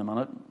on down in a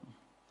minute.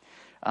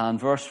 And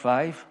verse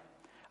 5,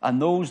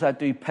 and those that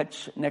do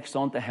pitch next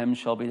unto him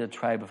shall be the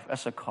tribe of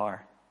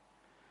Issachar.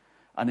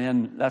 And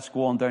then let's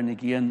go on down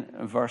again,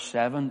 verse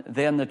 7,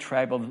 then the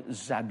tribe of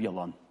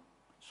Zebulun.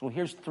 So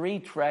here's 3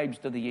 tribes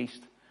to the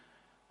east.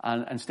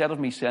 And instead of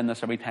me saying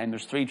this every time,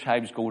 there's 3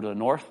 tribes go to the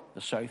north,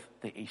 the south,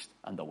 the east,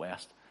 and the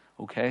west.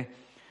 Okay?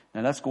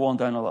 Now let's go on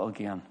down a little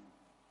again.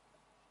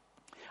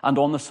 And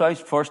on the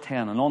south, verse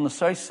 10, and on the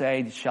south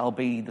side shall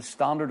be the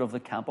standard of the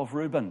camp of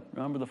Reuben.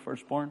 Remember the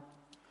firstborn?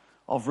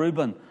 Of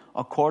Reuben,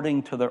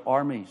 according to their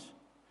armies.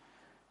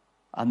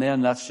 And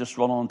then let's just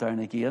run on down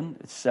again.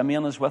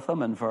 Simeon is with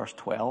him in verse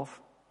 12.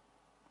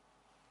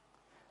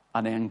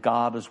 And then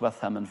Gad is with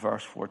him in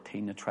verse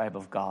 14, the tribe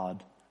of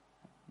Gad.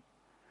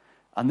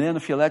 And then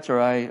if you let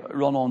your eye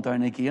run on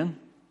down again,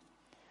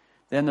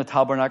 then the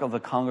tabernacle of the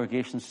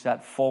congregation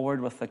set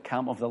forward with the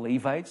camp of the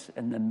Levites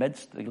in the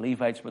midst. The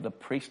Levites were the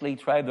priestly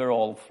tribe. They're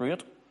all through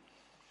it.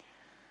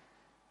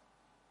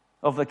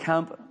 Of the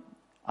camp.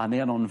 And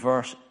then on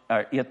verse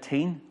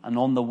 18, and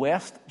on the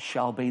west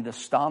shall be the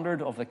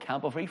standard of the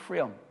camp of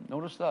Ephraim.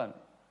 Notice that.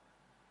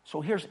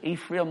 So here's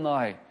Ephraim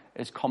now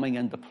is coming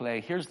into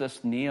play. Here's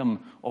this name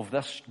of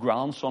this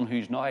grandson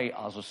who's now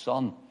as a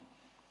son,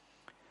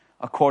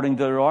 according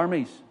to their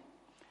armies.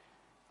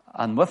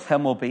 And with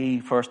him will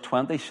be, verse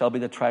 20, shall be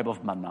the tribe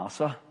of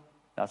Manasseh.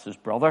 That's his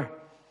brother.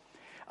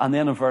 And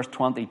then in verse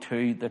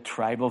 22, the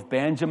tribe of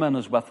Benjamin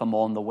is with him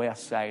on the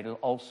west side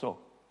also.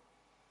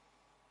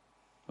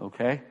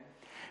 Okay?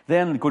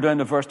 Then go down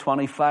to verse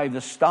 25.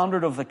 The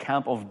standard of the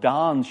camp of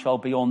Dan shall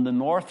be on the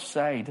north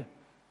side.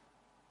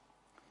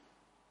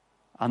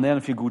 And then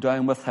if you go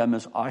down with him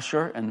is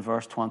Asher in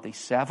verse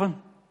 27.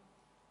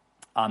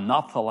 And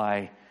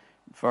Naphtali,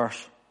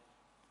 verse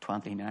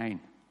 29.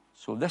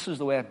 So this is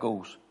the way it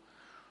goes.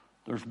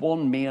 There's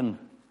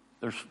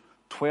there's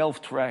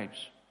 12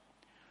 tribes.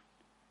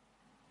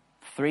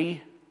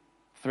 3,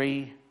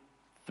 3,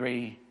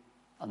 3,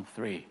 and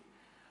 3.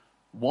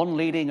 One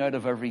leading out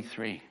of every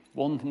 3.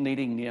 One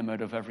leading name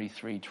out of every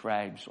 3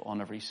 tribes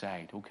on every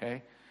side,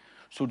 okay?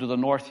 So to the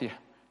north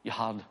you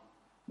had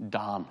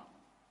Dan.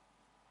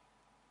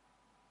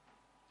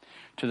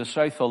 To the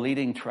south, the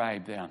leading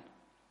tribe then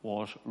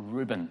was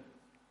Reuben.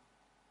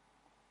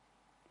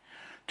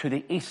 To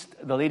the east,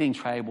 the leading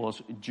tribe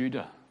was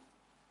Judah.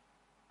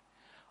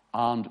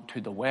 And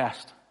to the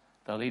west,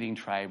 the leading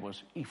tribe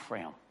was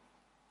Ephraim.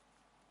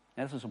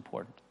 Now, this is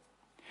important.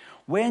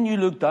 When you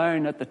look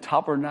down at the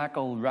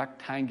tabernacle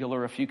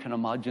rectangular, if you can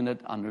imagine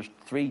it, and there's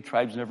 3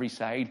 tribes on every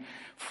side,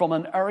 from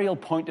an aerial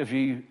point of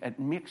view, it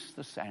makes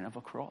the sign of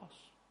a cross.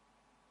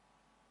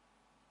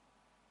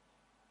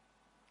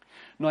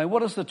 Now,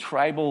 what has the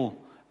tribal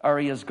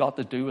areas got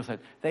to do with it?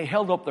 They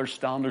held up their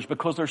standards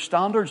because their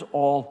standards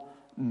all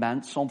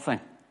meant something.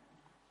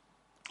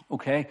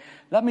 Okay?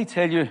 Let me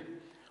tell you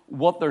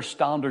what their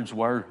standards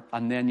were,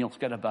 and then you'll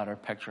get a better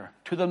picture.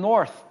 To the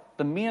north,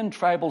 the main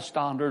tribal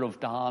standard of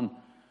Dan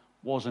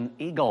was an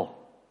eagle.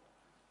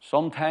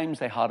 Sometimes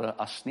they had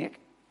a snake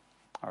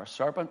or a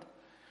serpent,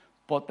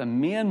 but the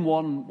main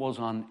one was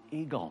an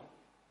eagle.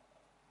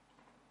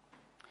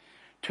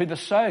 To the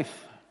south,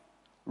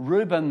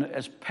 Reuben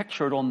is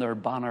pictured on their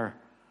banner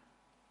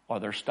or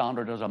their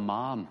standard as a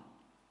man,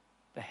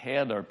 the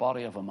head or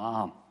body of a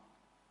man.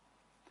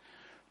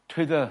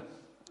 To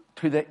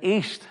the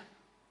east,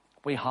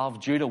 we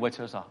have Judah, which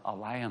is a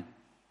lion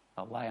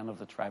of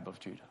the tribe of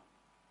Judah.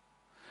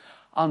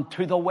 And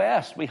to the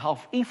west, we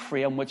have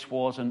Ephraim, which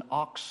was an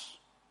ox,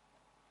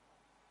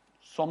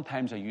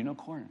 sometimes a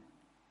unicorn.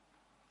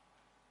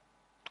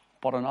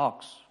 But an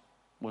ox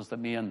was the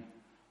main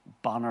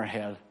banner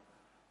head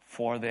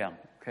for them.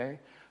 Okay?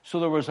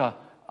 So there was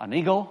an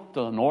eagle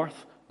to the north,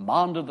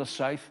 man to the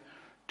south.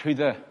 To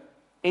the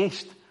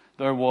east,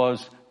 there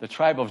was the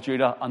tribe of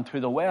Judah, and to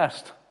the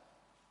west,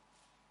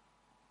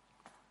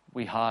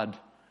 we had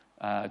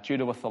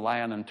Judah with the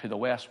lion, and to the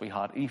west, we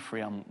had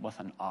Ephraim with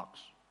an ox.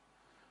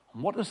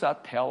 And what does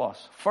that tell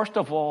us? First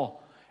of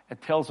all,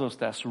 it tells us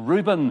this.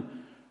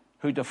 Reuben,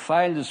 who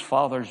defiled his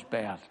father's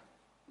bed,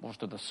 was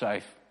to the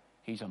south.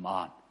 He's a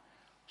man.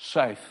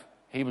 South,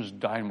 he was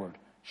downward.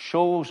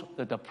 Shows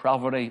the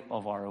depravity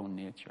of our own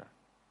nature.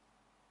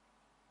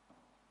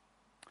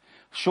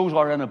 Shows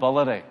our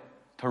inability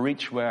to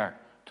reach where?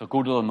 To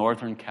go to the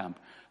northern camp.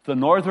 The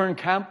northern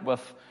camp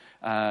with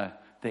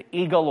the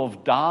eagle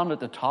of Dan at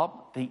the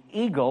top. The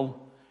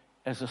eagle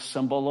is a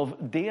symbol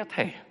of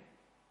deity.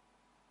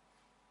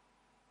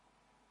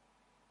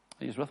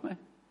 Are you with me?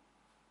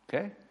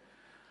 Okay.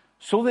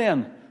 So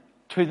then,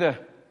 to the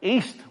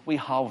east, we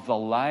have the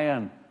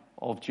Lion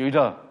of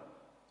Judah,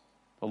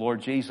 the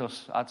Lord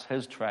Jesus. That's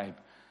his tribe,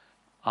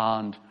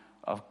 and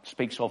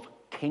speaks of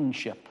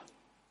kingship.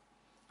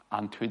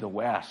 And to the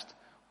west,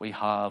 we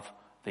have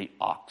the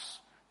ox.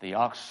 The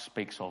ox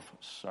speaks of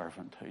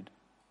servanthood.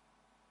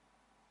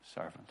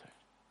 Servanthood.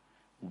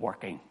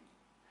 Working.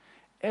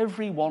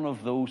 Every one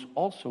of those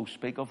also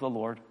speak of the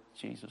Lord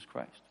Jesus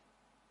Christ.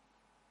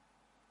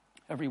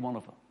 Every one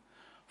of them.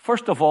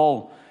 First of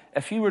all,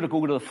 if you were to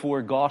go to the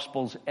four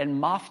Gospels, in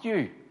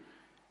Matthew,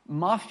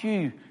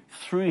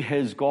 through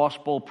his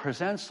Gospel,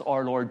 presents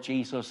our Lord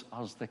Jesus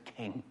as the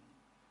King.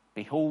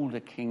 Behold,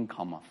 the King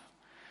cometh.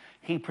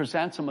 He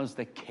presents him as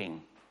the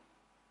King,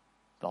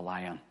 the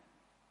Lion.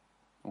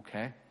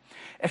 Okay?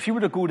 If you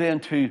were to go then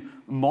to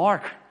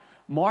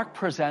Mark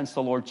presents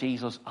the Lord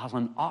Jesus as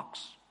an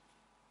ox,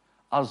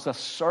 as the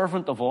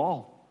servant of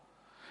all.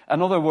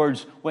 In other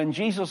words, when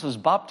Jesus is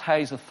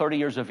baptized at 30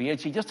 years of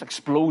age, he just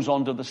explodes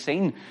onto the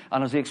scene.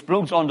 And as he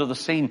explodes onto the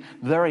scene,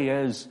 there he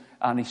is,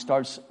 and he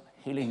starts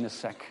healing the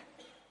sick,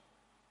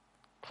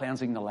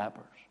 cleansing the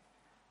lepers,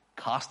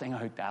 casting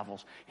out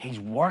devils. He's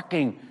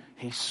working,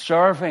 he's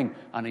serving,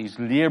 and he's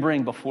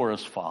laboring before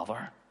his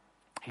Father.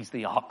 He's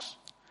the ox.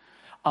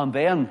 And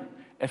then,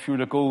 if you were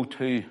to go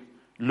to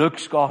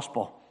Luke's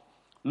Gospel,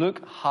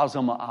 Luke has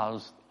him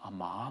as a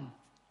man.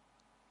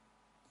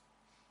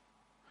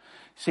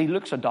 See,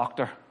 Luke's a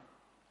doctor.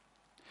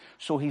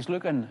 So he's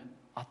looking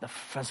at the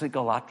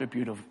physical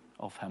attribute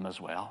of him as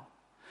well.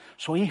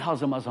 So he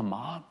has him as a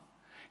man.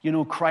 You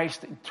know,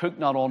 Christ took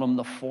not on him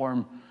the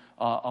form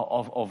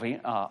of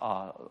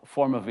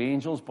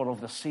angels, but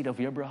of the seed of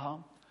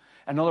Abraham.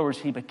 In other words,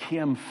 he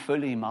became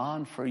fully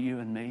man for you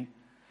and me.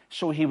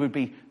 So he would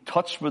be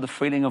touched with the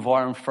feeling of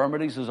our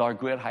infirmities as our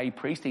great high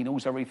priest. He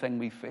knows everything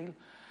we feel.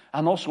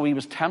 And also he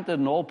was tempted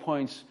in all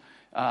points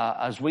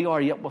as we are,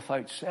 yet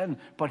without sin.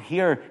 But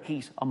here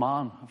he's a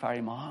man, a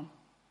very man.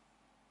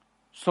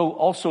 So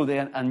also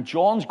then in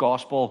John's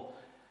Gospel,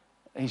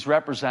 he's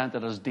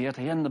represented as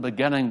deity. In the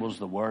beginning was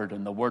the Word,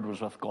 and the Word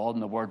was with God,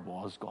 and the Word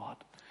was God.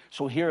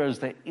 So here is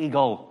the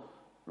eagle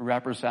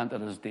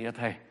represented as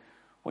deity.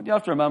 What you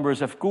have to remember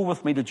is, go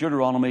with me to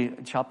Deuteronomy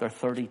chapter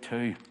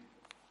 32.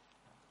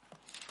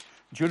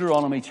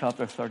 Deuteronomy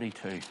chapter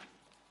 32.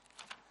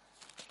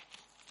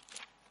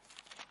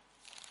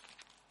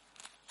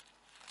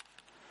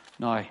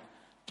 Now,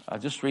 I'll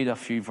just read a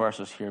few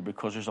verses here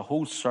because there's a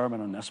whole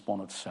sermon in this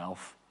one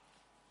itself.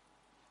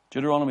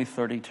 Deuteronomy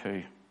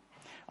 32.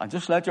 And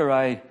just let your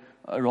eye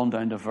run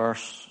down to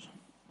verse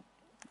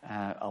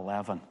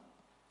 11.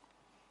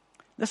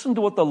 Listen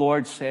to what the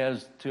Lord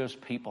says to his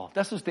people.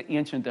 This is the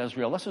ancient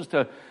Israel.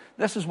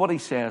 This is what he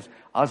says.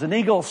 As an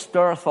eagle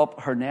stirreth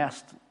up her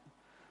nest,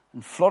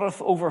 and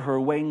flutteth over her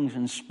wings,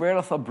 and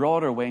spreadeth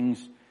abroad her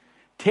wings,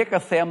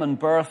 taketh them and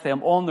beareth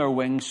them on their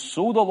wings,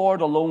 so the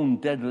Lord alone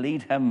did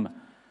lead him,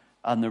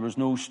 and there was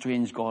no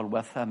strange God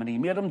with him. And he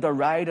made him to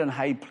ride in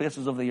high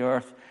places of the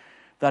earth,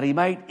 that he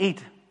might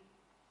eat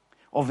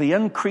of the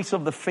increase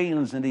of the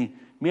fields, and he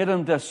made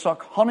him to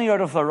suck honey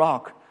out of the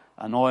rock,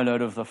 and oil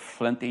out of the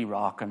flinty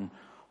rock, and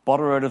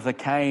butter out of the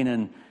kine,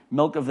 and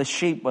milk of the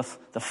sheep with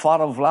the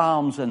fat of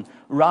lambs, and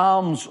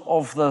rams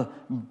of the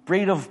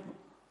breed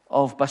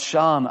of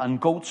Bashan,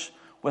 and goats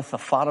with the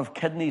fat of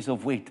kidneys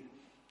of wheat.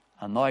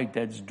 And thou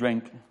didst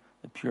drink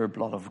the pure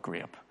blood of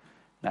grape.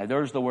 Now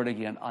there's the word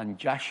again. And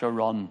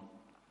Jeshurun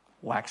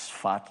waxed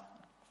fat.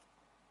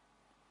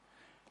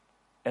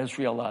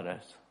 Israel, that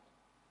is.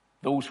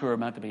 Those who are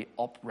meant to be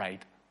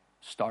upright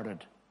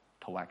started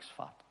to wax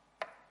fat.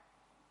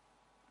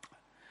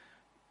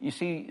 You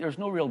see, there's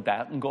no real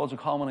debt in God's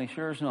economy.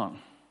 Sure is not.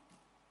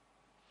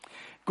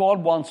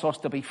 God wants us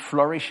to be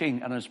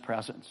flourishing in his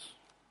presence.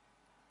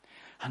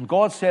 And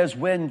God says,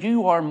 when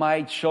you are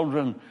my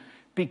children,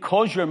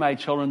 because you're my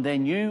children,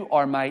 then you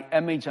are my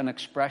image and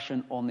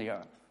expression on the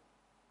earth.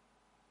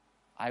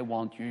 I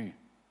want you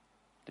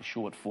to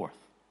show it forth.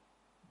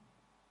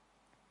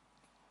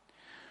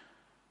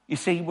 You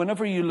see,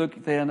 whenever you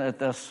look then at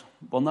this,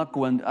 we'll not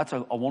go in, that's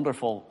a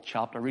wonderful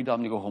chapter. Read that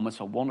when you go home.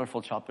 It's a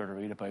wonderful chapter to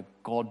read about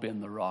God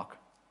being the rock.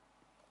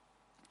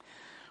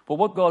 But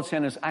what God's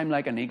saying is, I'm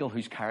like an eagle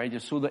whose carriage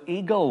is. So the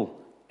eagle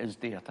is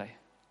deity.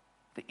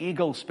 The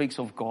eagle speaks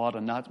of God,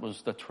 and that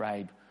was the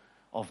tribe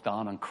of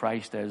Dan, and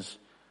Christ is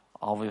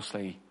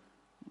obviously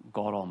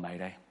God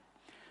Almighty.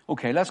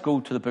 Okay, let's go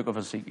to the book of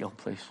Ezekiel,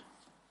 please.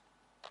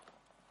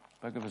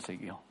 Book of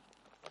Ezekiel.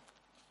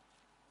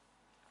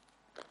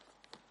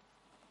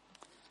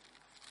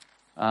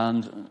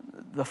 And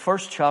the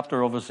first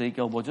chapter of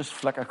Ezekiel, we'll just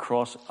flick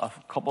across a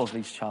couple of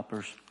these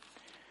chapters.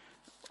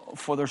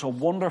 For there's a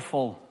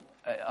wonderful,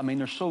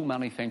 there's so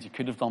many things you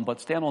could have done, but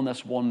staying on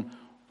this one,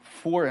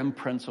 4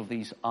 imprints of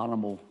these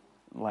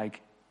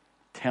animal-like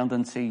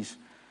tendencies.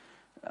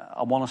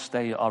 I want to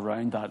stay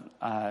around that.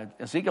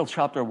 Ezekiel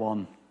chapter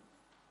 1,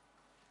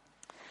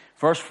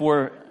 verse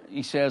 4,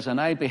 he says,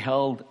 and I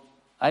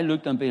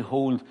looked and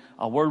behold,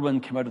 a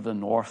whirlwind came out of the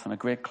north, and a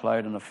great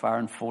cloud and a fire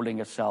enfolding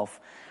itself.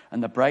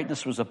 And the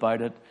brightness was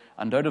about it,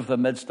 and out of the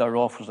midst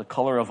thereof was the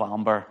colour of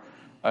amber,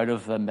 out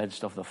of the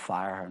midst of the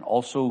fire. And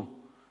also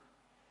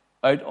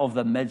out of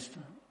the midst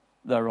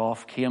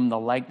thereof came the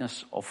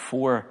likeness of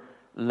 4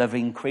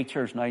 living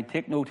creatures. Now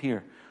take note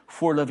here,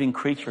 4 living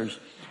creatures.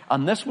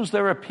 And this was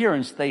their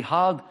appearance. They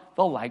had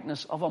the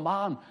likeness of a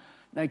man.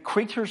 Now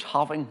creatures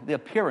having the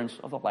appearance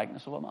of the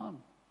likeness of a man.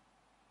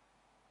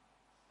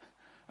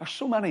 There's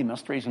so many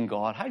mysteries in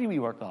God. How do we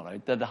work that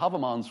out? Did it have a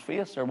man's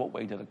face, or what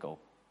way did it go?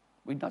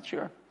 We're not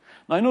sure.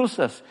 Now notice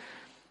this.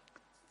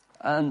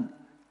 And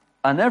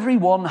every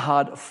one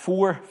had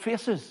 4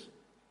 faces.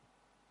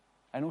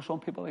 I know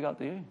some people like that,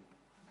 do you?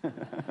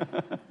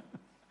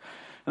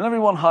 And every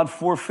one had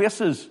 4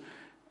 faces.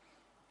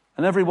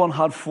 And every one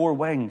had 4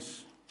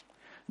 wings.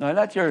 Now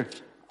let your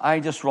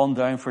eye just run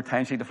down for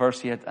time's sake to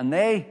verse 8. And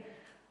they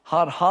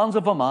had hands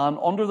of a man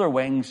under their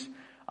wings,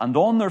 and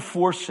on their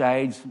 4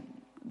 sides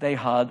they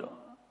had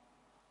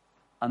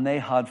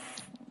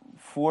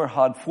 4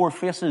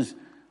 faces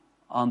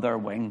on their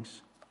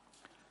wings.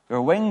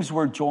 Their wings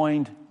were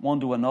joined one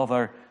to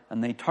another,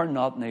 and they turned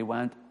not, and they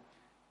went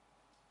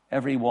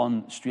every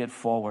one straight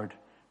forward.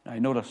 Now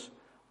notice,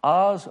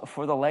 as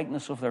for the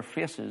likeness of their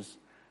faces,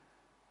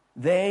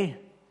 they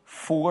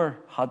 4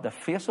 had the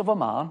face of a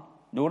man,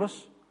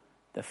 notice,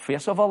 the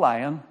face of a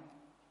lion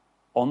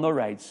on the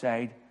right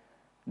side.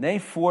 They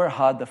 4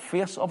 had the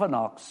face of an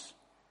ox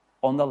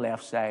on the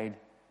left side.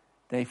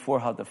 They 4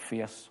 had the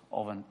face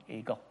of an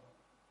eagle.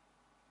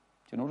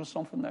 Do you notice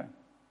something there?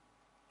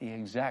 The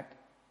exact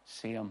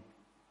same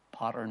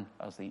pattern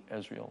as the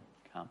Israel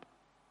camp.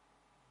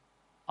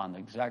 And the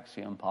exact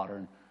same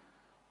pattern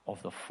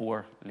of the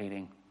 4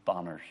 leading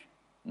banners,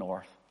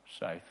 north,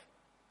 south,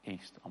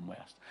 east, and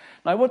west.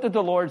 Now, what did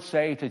the Lord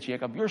say to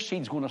Jacob? Your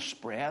seed's going to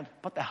spread,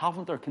 but they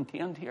haven't. They're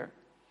contained here.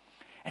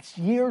 It's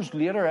years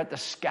later, at the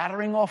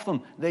scattering of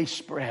them, they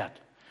spread.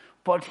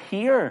 But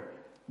here,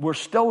 we're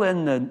still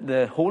in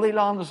the Holy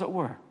Land, as it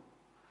were.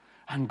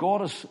 And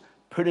God is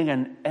putting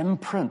an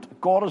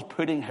imprint. God is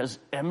putting his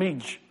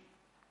image.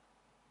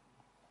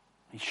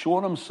 He's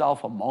showing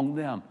himself among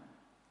them.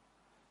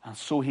 And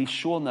so he's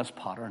showing this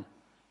pattern.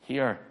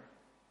 Here,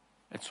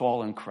 it's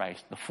all in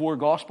Christ. The 4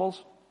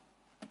 Gospels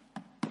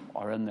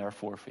are in their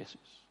 4 faces.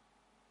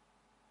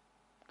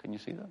 Can you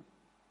see that?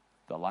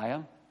 The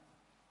lion,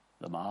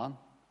 the man,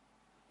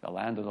 the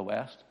lion to the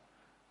west,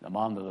 the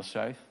man to the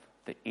south,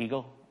 the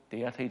eagle,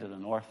 deity to the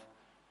north,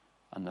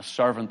 and the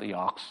servant, the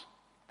ox,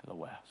 to the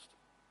west.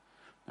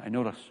 Now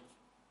notice,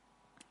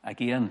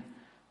 again,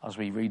 as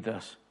we read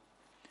this,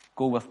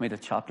 go with me to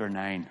chapter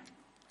 9.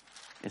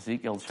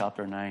 Ezekiel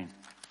chapter 9.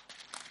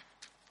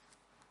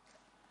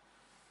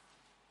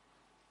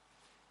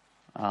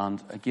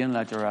 And again,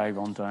 let your eye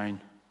run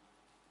down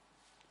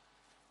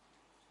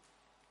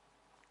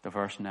to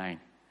verse 9.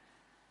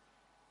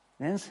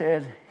 Then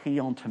said he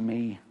unto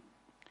me,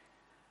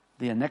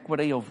 the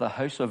iniquity of the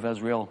house of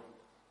Israel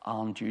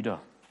and Judah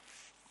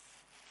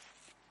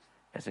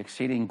is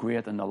exceeding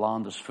great, and the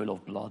land is full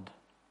of blood,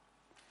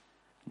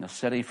 and the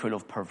city full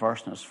of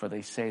perverseness, for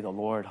they say, the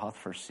Lord hath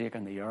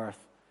forsaken the earth,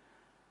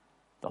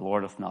 the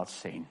Lord hath not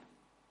seen.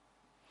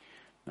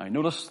 Now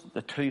notice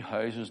the 2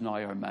 houses now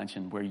are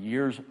mentioned. We're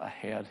years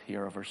ahead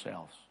here of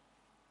ourselves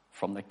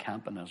from the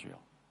camp in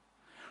Israel.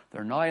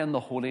 They're now in the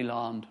Holy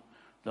Land.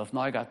 They've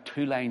now got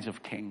 2 lines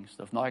of kings.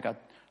 They've now got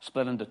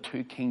split into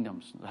 2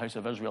 kingdoms, the house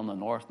of Israel in the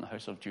north and the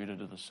house of Judah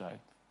to the south.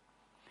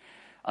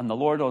 And the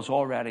Lord has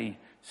already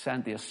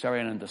sent the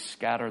Assyrian in to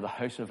scatter the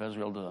house of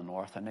Israel to the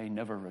north, and they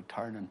never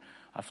return. And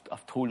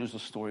I've told you the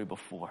story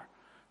before.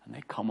 And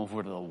they come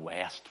over to the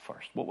west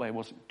first. What way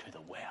was it? To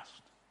the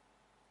west.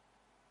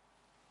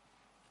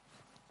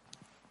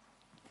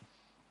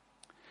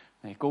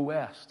 They go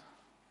west,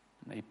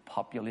 and they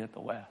populate the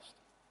west.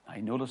 I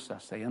notice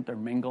this. They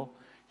intermingle.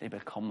 They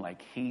become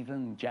like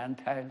heathen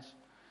Gentiles.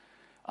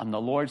 And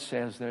the Lord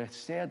says, they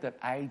said that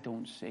I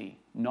don't see.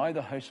 Now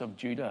the house of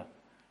Judah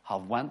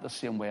have went the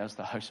same way as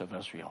the house of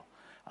Israel.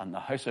 And the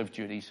house of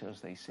Judah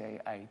says, they say,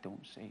 I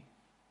don't see,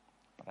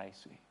 but I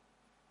see.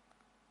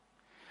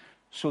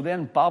 So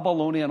then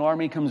Babylonian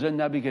army comes in,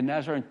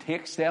 Nebuchadnezzar, and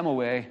takes them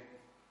away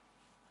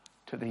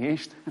to the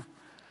east.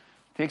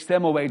 Takes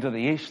them away to the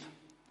east.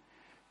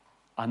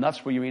 And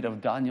that's where you read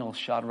of Daniel,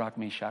 Shadrach,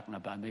 Meshach, and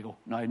Abednego.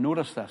 Now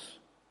notice this.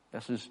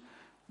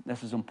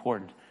 This is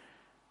important.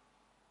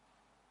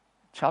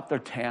 Chapter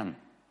 10,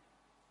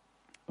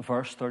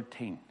 verse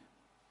 13.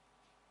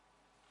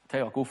 Tell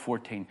you, I'll go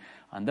 14.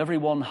 And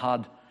everyone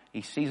had,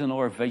 he sees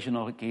another vision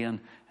again,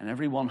 and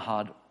everyone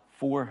had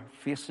 4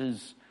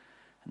 faces.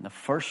 And the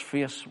first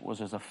face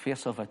was as a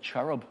face of a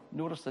cherub.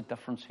 Notice the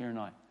difference here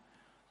now.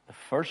 The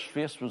first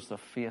face was the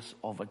face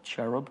of a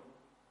cherub.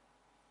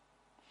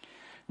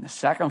 And the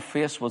second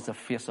face was the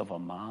face of a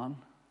man.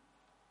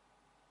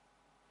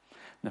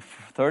 And the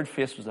third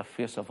face was the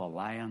face of a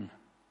lion.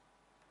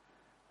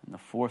 And the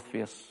fourth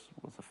face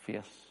was the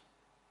face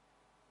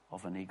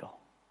of an eagle.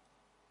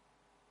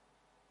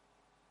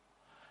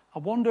 I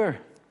wonder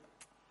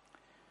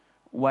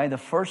why the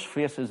first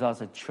face is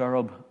as a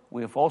cherub.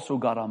 We've also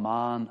got a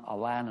man, a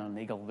lion, and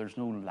an eagle. There's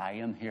no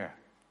lion here.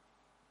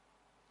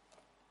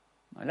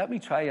 Now let me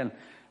try and...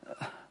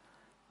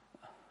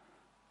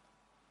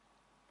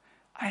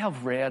 I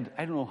have read,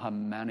 I don't know how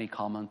many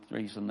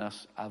commentaries on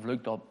this. I've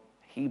looked up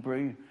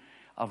Hebrew.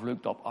 I've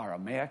looked up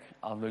Aramaic.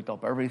 I've looked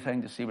up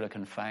everything to see what I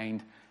can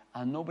find.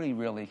 And nobody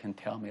really can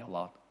tell me a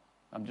lot.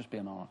 I'm just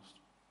being honest.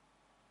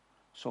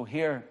 So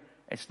here,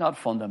 it's not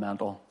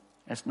fundamental.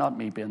 It's not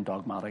me being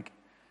dogmatic.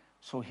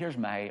 So here's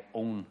my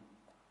own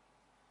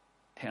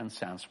 10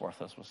 cents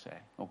worth, as we say.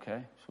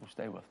 Okay? So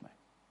stay with me.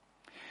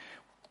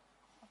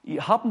 You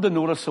happen to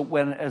notice that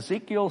when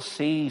Ezekiel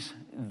sees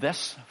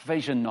this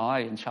vision now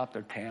in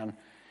chapter 10,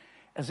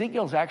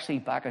 Ezekiel's actually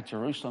back at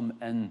Jerusalem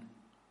in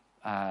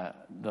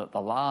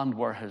the land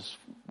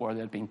where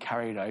they'd been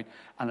carried out.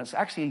 And it's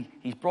actually,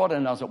 he's brought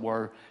in, as it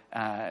were,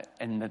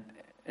 in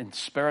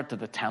spirit to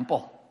the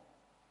temple.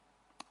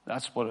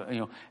 That's what,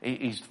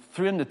 he's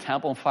through in the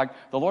temple. In fact,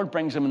 the Lord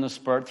brings him in the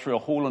spirit through a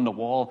hole in the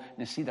wall, and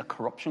you see the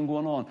corruption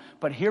going on.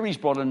 But here he's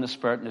brought in the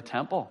spirit in the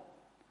temple.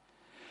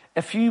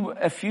 If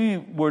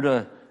you were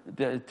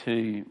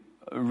to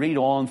read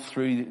on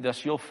through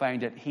this, you'll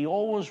find that he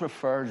always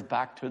refers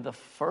back to the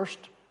first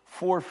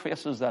 4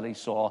 faces that he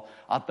saw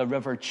at the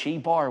river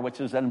Chebar,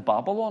 which is in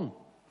Babylon.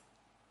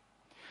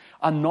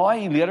 And now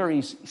later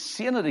he's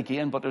seeing it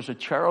again, but there's a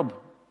cherub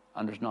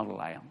and there's not a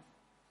lion.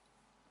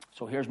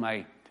 So here's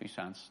my 2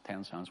 cents,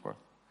 10 cents worth.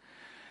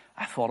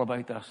 I thought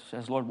about this.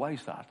 Says, Lord, why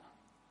is that?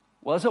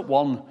 Well, is it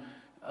one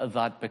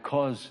that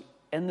because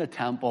in the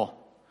temple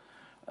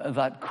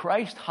that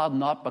Christ had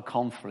not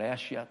become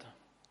flesh yet,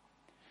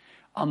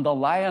 and the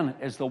lion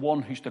is the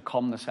one who's to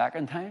come the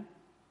second time?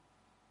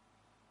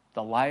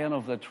 The Lion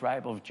of the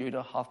tribe of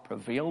Judah hath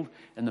prevailed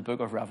in the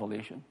book of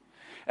Revelation.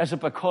 Is it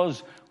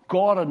because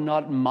God had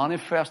not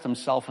manifest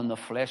himself in the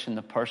flesh in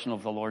the person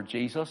of the Lord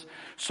Jesus?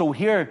 So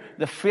here,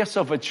 the face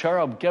of a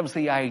cherub gives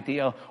the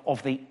idea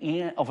of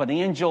an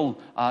angel,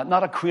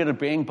 not a created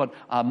being, but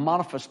a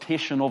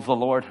manifestation of the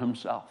Lord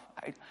himself.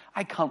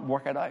 I can't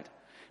work it out.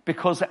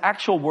 Because the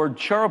actual word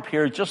cherub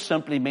here just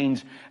simply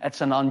means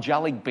it's an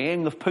angelic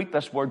being. They've put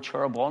this word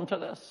cherub onto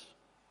this.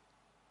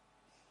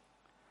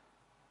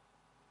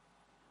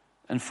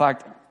 In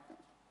fact,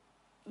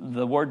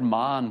 the word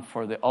man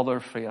for the other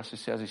face, it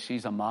says he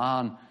sees a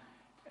man.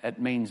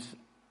 It means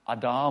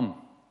Adam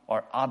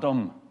or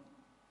Adam,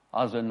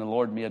 as in the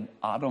Lord made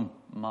Adam,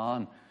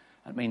 man.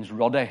 It means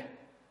ruddy.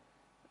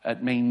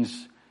 It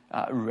means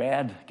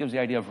red, gives the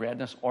idea of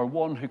redness, or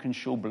one who can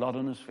show blood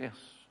on his face.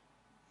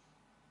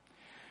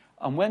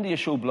 And when do you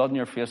show blood on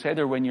your face?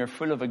 Either when you're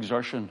full of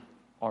exertion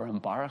or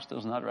embarrassed,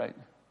 isn't that right?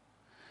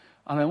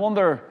 And I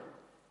wonder,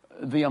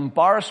 the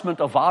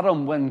embarrassment of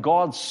Adam when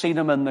God seen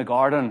him in the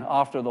garden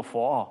after the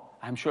fall,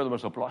 I'm sure there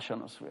was a blush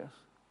on his face.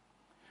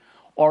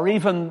 Or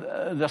even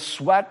the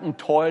sweat and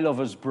toil of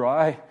his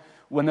brow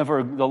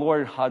whenever the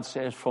Lord had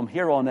said, from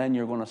here on in,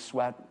 you're going to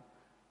sweat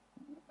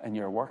in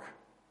your work.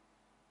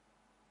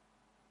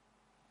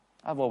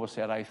 I've always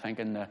said, I think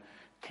in the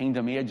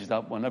kingdom age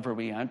that whenever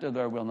we enter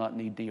there, we'll not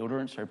need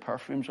deodorants or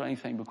perfumes or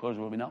anything because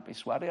we'll not be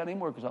sweaty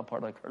anymore because that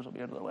part of the curse will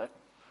be out of the way.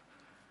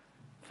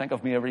 Think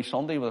of me every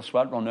Sunday with a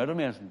sweat running out of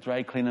me.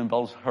 Dry cleaning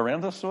bill's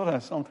horrendous, so it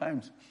is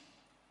sometimes.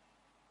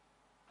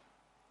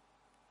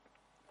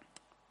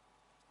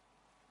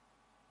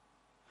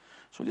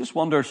 So I just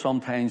wonder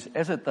sometimes,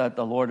 is it that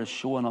the Lord is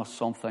showing us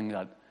something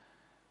that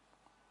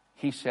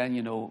he's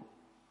saying,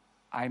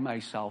 I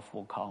myself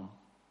will come.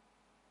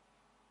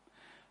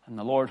 And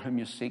the Lord whom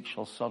you seek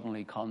shall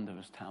suddenly come to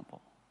his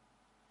temple.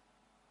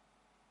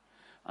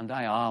 And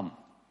I am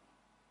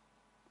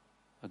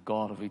the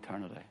God of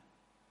eternity,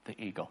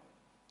 the eagle.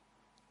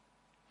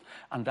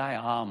 And I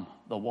am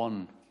the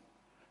one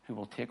who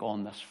will take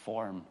on this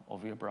form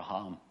of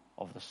Abraham,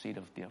 of the seed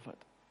of David.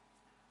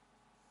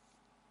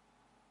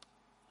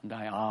 And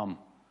I am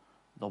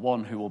the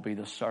one who will be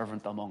the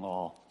servant among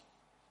all.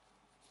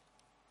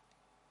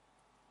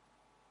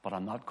 But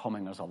I'm not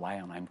coming as a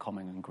lion, I'm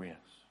coming in grace.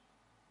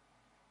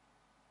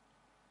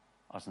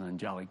 As an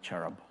angelic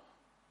cherub.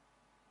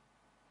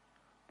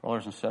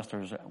 Brothers and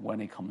sisters, when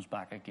he comes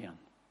back again,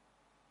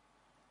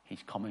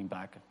 he's coming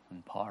back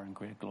in power and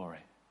great glory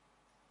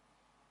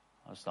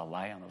as the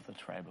Lion of the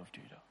tribe of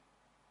Judah.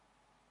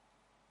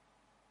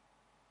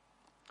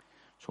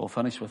 So I'll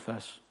finish with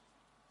this.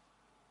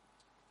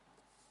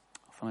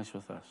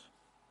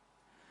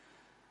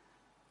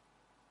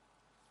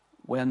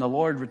 When the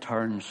Lord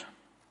returns,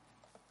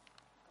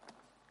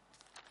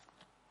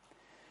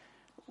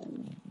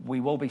 we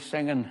will be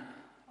singing,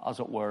 as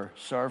it were,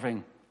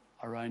 serving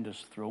around his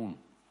throne.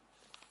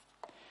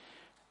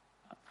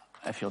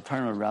 If you'll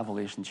turn to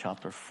Revelation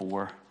chapter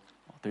 4,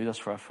 I'll do this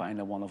for I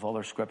find one of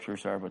other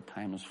scriptures there, but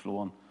time is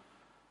flowing.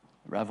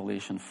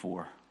 Revelation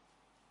 4.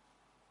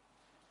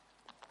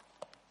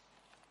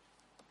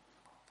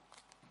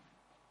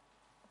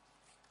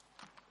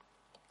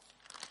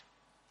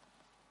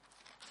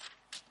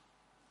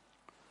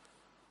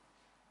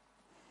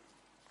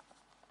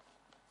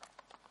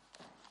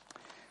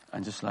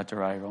 And just let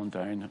your eye run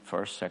down at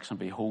verse 6. And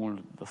behold,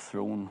 the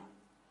throne,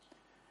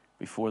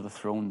 before the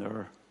throne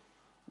there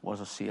was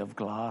a sea of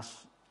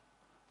glass,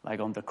 like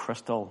unto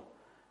crystal.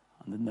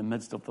 And in the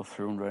midst of the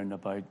throne, round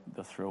about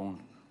the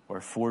throne,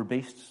 were 4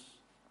 beasts,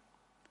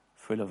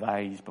 full of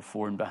eyes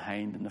before and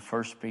behind. And the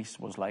first beast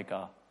was like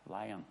a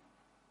lion.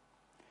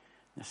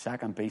 The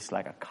second beast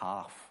like a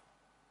calf,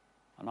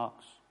 an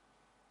ox.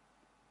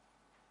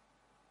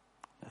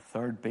 The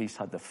third beast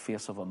had the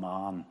face of a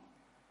man.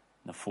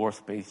 The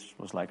fourth beast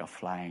was like a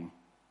flying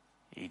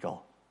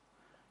eagle.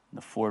 And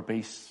the 4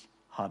 beasts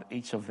had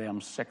each of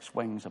them 6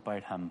 wings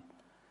about him.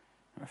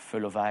 They were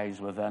full of eyes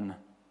within.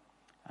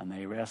 And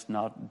they rest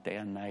not day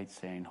and night,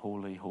 saying,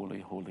 Holy,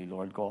 holy, holy,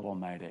 Lord God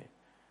Almighty,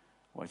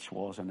 which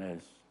was and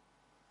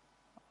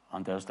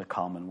is to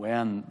come. And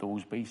when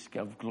those beasts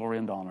give glory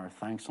and honor,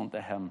 thanks unto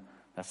him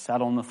that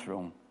sat on the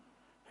throne,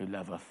 who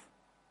liveth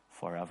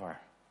forever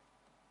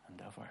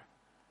and ever.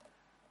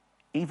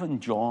 Even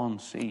John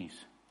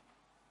sees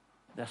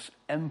this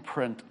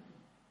imprint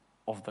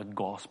of the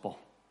gospel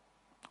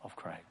of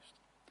Christ.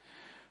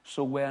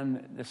 So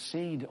when the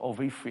seed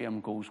of Ephraim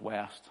goes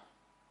west,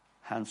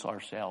 hence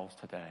ourselves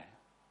today,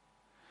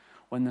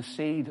 when the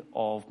seed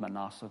of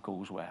Manasseh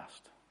goes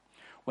west,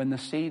 when the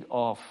seed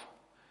of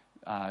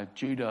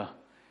Judah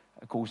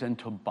goes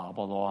into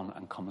Babylon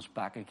and comes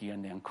back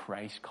again, then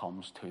Christ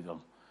comes to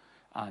them.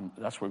 And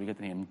that's where we get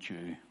the name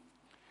Jew.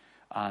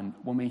 And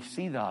when we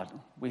see that,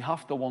 we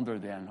have to wonder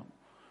then,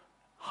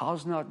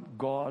 has not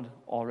God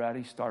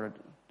already started,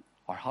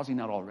 or has he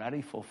not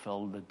already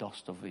fulfilled the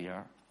dust of the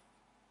earth?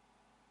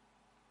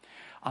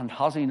 And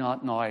has he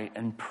not now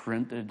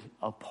imprinted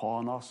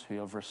upon us who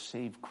have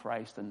received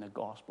Christ in the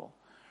gospel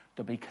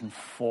to be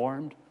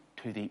conformed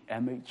to the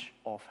image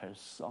of his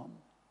Son?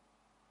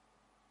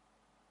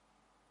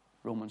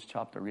 Romans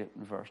chapter 8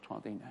 and verse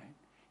 29.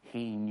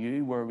 He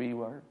knew where we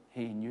were.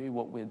 He knew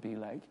what we'd be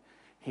like.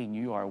 He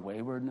knew our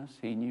waywardness.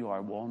 He knew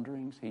our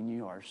wanderings. He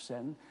knew our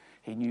sin.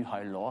 He knew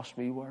how lost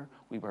we were.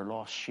 We were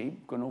lost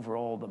sheep going over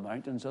all the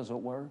mountains, as it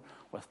were,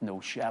 with no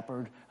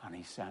shepherd, and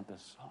he sent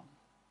his Son.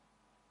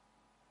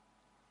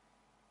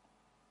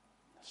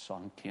 The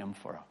Son came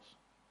for us.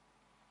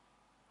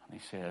 And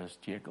he says,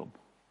 Jacob,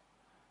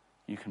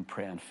 you can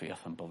pray in faith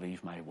and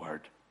believe my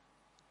word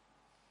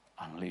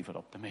and leave it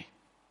up to me.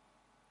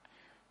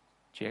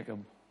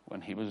 Jacob,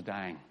 when he was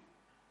dying,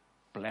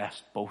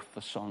 blessed both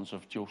the sons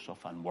of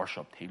Joseph and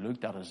worshipped. He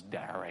looked at his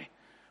diary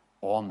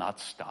on that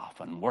staff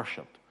and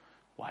worshipped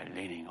while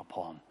leaning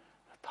upon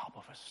the top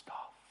of his staff.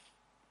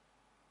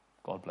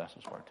 God bless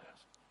his word to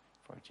us.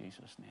 For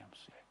Jesus' name's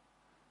sake.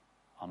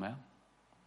 Amen.